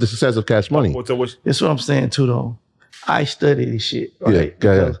because of the success of Cash Money. That's what I'm saying too, though. I study this shit. Right? Yeah,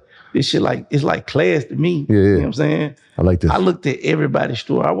 go ahead. This shit it's like class to me. Yeah. You know what I'm saying? I like this. I looked at everybody's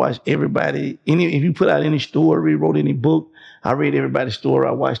story. I watched everybody. If you put out any story, wrote any book, I read everybody's story.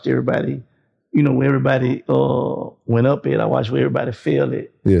 I watched everybody, where everybody went up at. I watched where everybody failed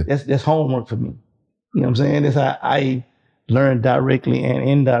at. Yeah. That's homework for me. You know what I'm saying? That's how I learn directly and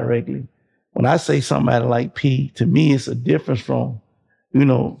indirectly. When I say somebody like P, to me, it's a difference from,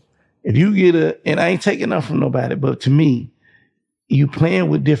 if you get and I ain't taking nothing from nobody, but to me, you playing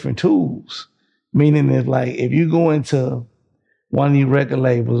with different tools. Meaning that like if you go into one of these record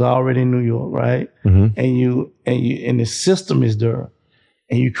labels already in New York, right? Mm-hmm. And the system is there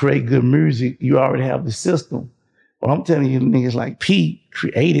and you create good music, you already have the system. Well, I'm telling you, niggas like P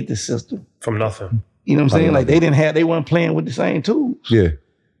created the system. From nothing. You know what I'm saying? Like they weren't playing with the same tools. Yeah.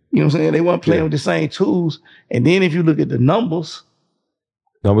 You know what I'm saying? They weren't playing with the same tools. And then if you look at the numbers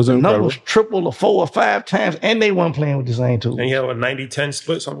triple or 4 or 5 times, and they weren't playing with the same tools. And you have a 90-10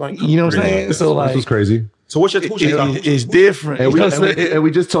 split, something like that. You know what I'm saying? So like, this was crazy. So what's your it's different. And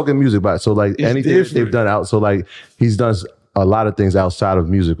we just talking music about it. So like anything they've done out. So like he's done a lot of things outside of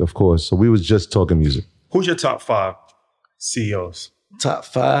music, of course. So we was just talking music. Who's your top 5 CEOs? Top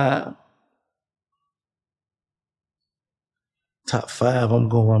 5. top 5, I'm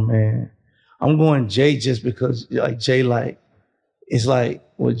going Jay just because like Jay it's like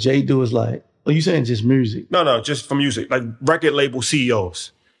what Jay do is like. Are you saying just music? No, just for music. Like record label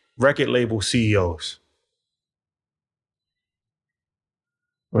CEOs. Record label CEOs.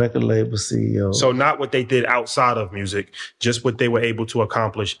 Record label CEO. So not what they did outside of music, just what they were able to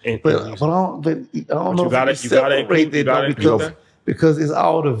accomplish in music. But I don't know you gotta include that? Because it's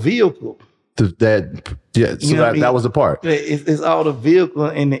all the vehicle. That was the part. It's all the vehicle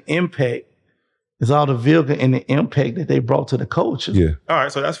and the impact. It's all the vehicle and the impact that they brought to the culture. Yeah. All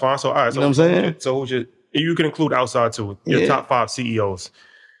right, so that's fine. So all right, you know what I'm saying? So you can include outside too. Your top 5 CEOs.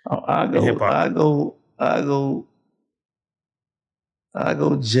 I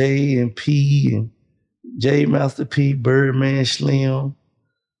go J and P and J Master P, Birdman, Slim.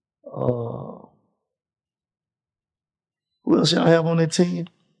 Who else y'all have on that team?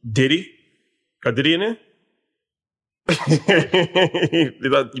 Diddy? Got Diddy in there? You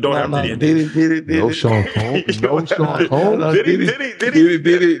don't have Diddy. Diddy. No Sean Combs. Diddy.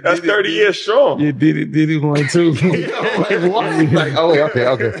 That's 30 years strong. Yeah, Diddy one too. Like what? Like,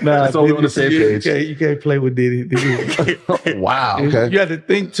 okay. Nah, so we're on the same page. You can't play with Diddy. Wow. Okay. You have to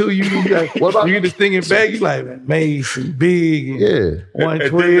think too. You get to thinking back. You like Mason, Big, and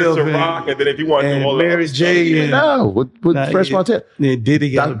 112, and then if you want to do all Mary J. With Fresh Montana. Yeah,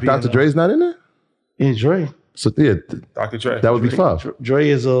 Diddy got to be. Dr. Dre's not in there. Yeah, Dre. So yeah, Dr. Dre. That would be 5. Dre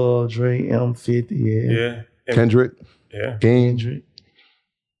is Dre M50. Yeah. Kendrick. Yeah. Game. Kendrick.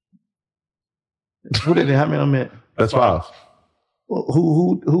 How many I'm at? That's 5.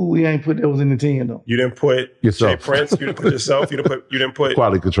 Who we ain't put that was in the team though? You didn't put yourself. Jay Prince. You didn't put yourself. You didn't put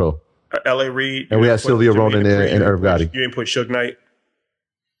Quality Control. L.A. Reid. And we had Sylvia Ronan there and Irv Gotti. You didn't put Suge Knight.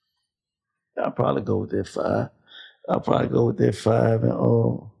 I'll probably go with that 5.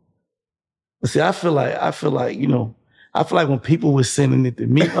 And but see, I feel like when people were sending it to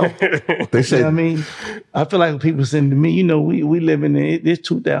me, they said, you know what I mean? I feel like when people send it to me, we live in this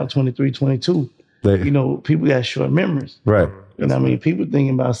 2023, 22. People got short memories. Right. You know what I mean? People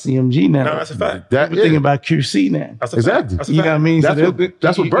thinking about CMG now. No, that's a fact. People thinking about QC now. Exactly. You know what I mean?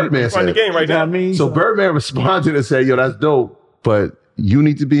 That's what Birdman said. The game right now. You know what I mean? So Birdman responded and said, yo, that's dope, but you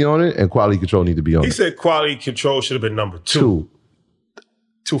need to be on it and Quality Control need to be on it. He said Quality Control should have been number 2.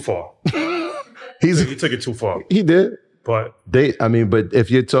 Too far. He took it too far. He did. But if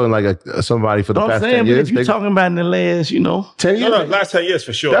you're talking like somebody for the past 10 years. If you're talking about in the last, 10 years? No, last 10 years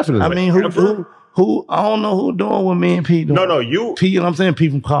for sure. Definitely. I mean, who I don't know who doing what me and P doing. No, you. P, I'm saying P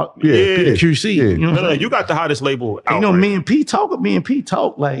from QC. Yeah. You know No, you got the hottest label out. Me and P talk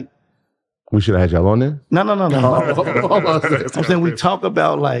like. We should have had y'all on there? No. I'm saying we talk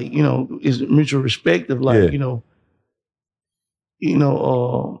about like, it's mutual respect of like,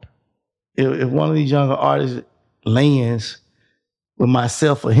 if one of these younger artists lands with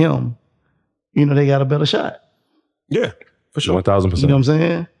myself or him, they got a better shot. Yeah, for sure. 1,000%. You know what I'm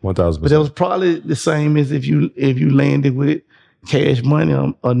saying? 1,000%. But that was probably the same as if you landed with Cash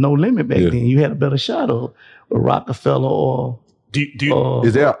Money or No Limit back then. You had a better shot or Rockefeller or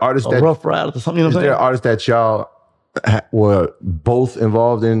is there an artist that Rough Riders or something? Is there an artist that y'all were both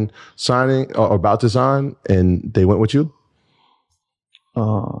involved in signing or about to sign and they went with you?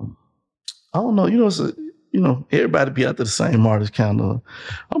 I don't know. Everybody be after the same artist kind of.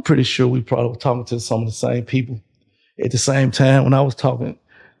 I'm pretty sure we probably were talking to some of the same people at the same time. When I was talking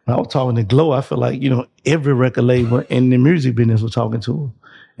to Glow, I feel like, every record label in the music business was talking to her.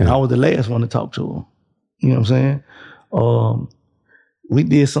 And I was the last one to talk to her. You know what I'm saying? We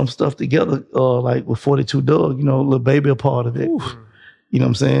did some stuff together, like with 42 Doug, Lil Baby a part of it. Oof. You know what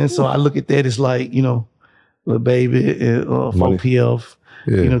I'm saying? So I look at that as like, Lil Baby, 4PF,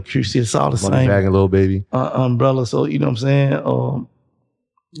 QC, it's all the Money same. Bag and Lil Baby. Umbrella, so you know what I'm saying? No,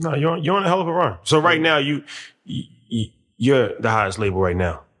 you're on a hell of a run. So right now, you're the highest label right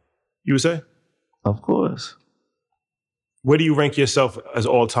now. You would say? Of course. Where do you rank yourself as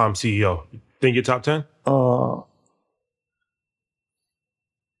all-time CEO? Think you're top 10?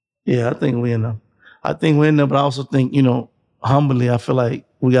 Yeah, I think we're in there. But I also think, humbly, I feel like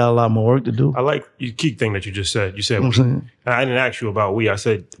we got a lot more work to do. I like the key thing that you just said. You said, you know what I'm saying? I didn't ask you about we. I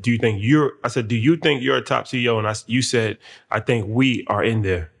said, do you think you're a top CEO? And you said, I think we are in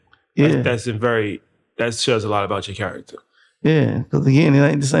there. Yeah. That shows a lot about your character. Yeah, because again, it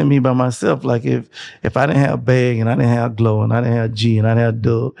ain't the same me by myself. Like if I didn't have Bag and I didn't have Glow and I didn't have G and I didn't have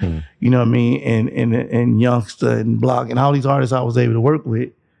Doug, you know what I mean, and Youngster and Block and all these artists I was able to work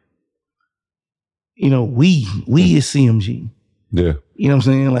with, we is CMG. Yeah. You know what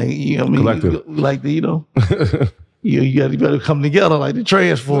I'm saying? Like, Collective. like the, you better come together like the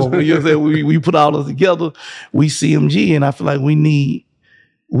Transformer. You know what I'm saying? We put all this together. We CMG, and I feel like we need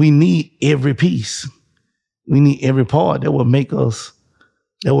every piece. We need every part that will make us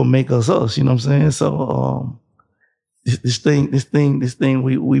us. You know what I'm saying? So this thing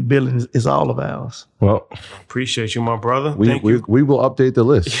we building is all of ours. Well, appreciate you, my brother. Thank you. We will update the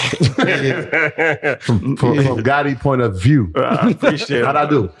list from Gotti point of view. I appreciate it. How'd I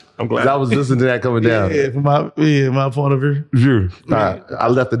do? I'm glad. I was listening to that coming down. Yeah, from my point of view. All right. I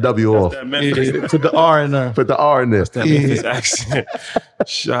left the W off. Put the R in there. Put the R in there. That Memphis accent.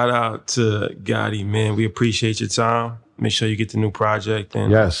 Shout out to Gotti, man. We appreciate your time. Make sure you get the new project.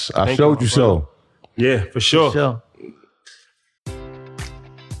 And yes, I showed you so. Yeah, for sure. For sure.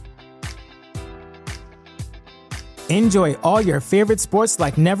 Enjoy all your favorite sports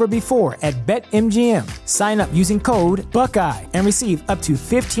like never before at BetMGM. Sign up using code Buckeye and receive up to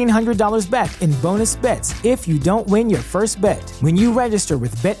 $1,500 back in bonus bets if you don't win your first bet. When you register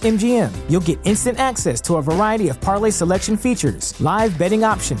with BetMGM, you'll get instant access to a variety of parlay selection features, live betting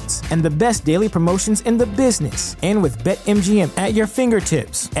options, and the best daily promotions in the business. And with BetMGM at your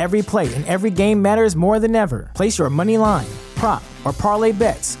fingertips, every play and every game matters more than ever. Place your money line, prop, or parlay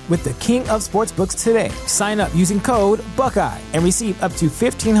bets with the king of sportsbooks today. Sign up using code Buckeye and receive up to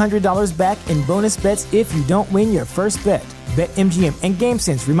 $1,500 back in bonus bets if you don't win your first bet. BetMGM and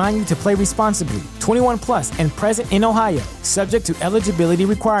GameSense remind you to play responsibly. 21 plus and present in Ohio, subject to eligibility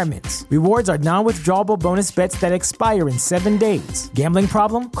requirements. Rewards are non-withdrawable bonus bets that expire in 7 days. Gambling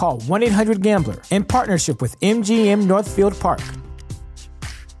problem? Call 1-800-GAMBLER. In partnership with MGM Northfield Park.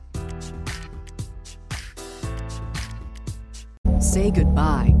 Say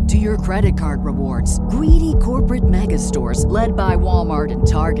goodbye to your credit card rewards. Greedy corporate mega stores, led by Walmart and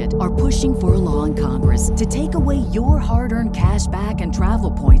Target, are pushing for a law in Congress to take away your hard-earned cash back and travel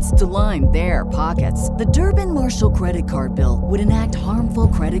points to line their pockets. The Durbin-Marshall credit card bill would enact harmful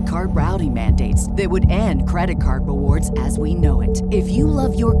credit card routing mandates that would end credit card rewards as we know it. If you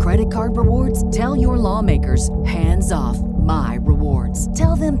love your credit card rewards, tell your lawmakers, hands off my rewards.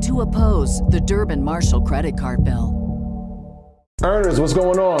 Tell them to oppose the Durbin-Marshall credit card bill. Earners, what's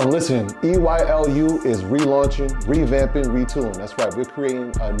going on? Listen, EYLU is relaunching, revamping, retooling. That's right, we're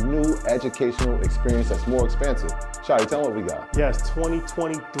creating a new educational experience that's more expansive. Shawty, tell them what we got. Yes,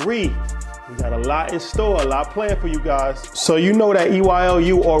 2023. We got a lot in store, a lot planned for you guys. So you know that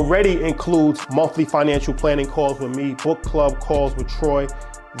EYLU already includes monthly financial planning calls with me, book club calls with Troy,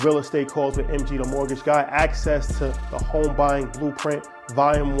 real estate calls with MG the Mortgage Guy, access to the home buying blueprint,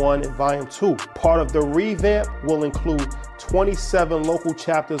 Volume 1 and Volume 2. Part of the revamp will include 27 local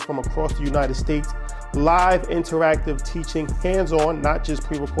chapters from across the United States, live interactive teaching, hands-on, not just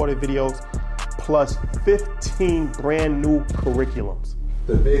pre-recorded videos, plus 15 brand new curriculums.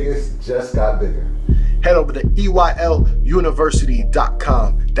 The biggest just got bigger. Head over to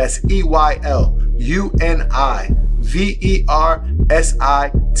EYLUniversity.com. That's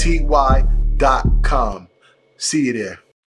EYLUniversity.com. See you there.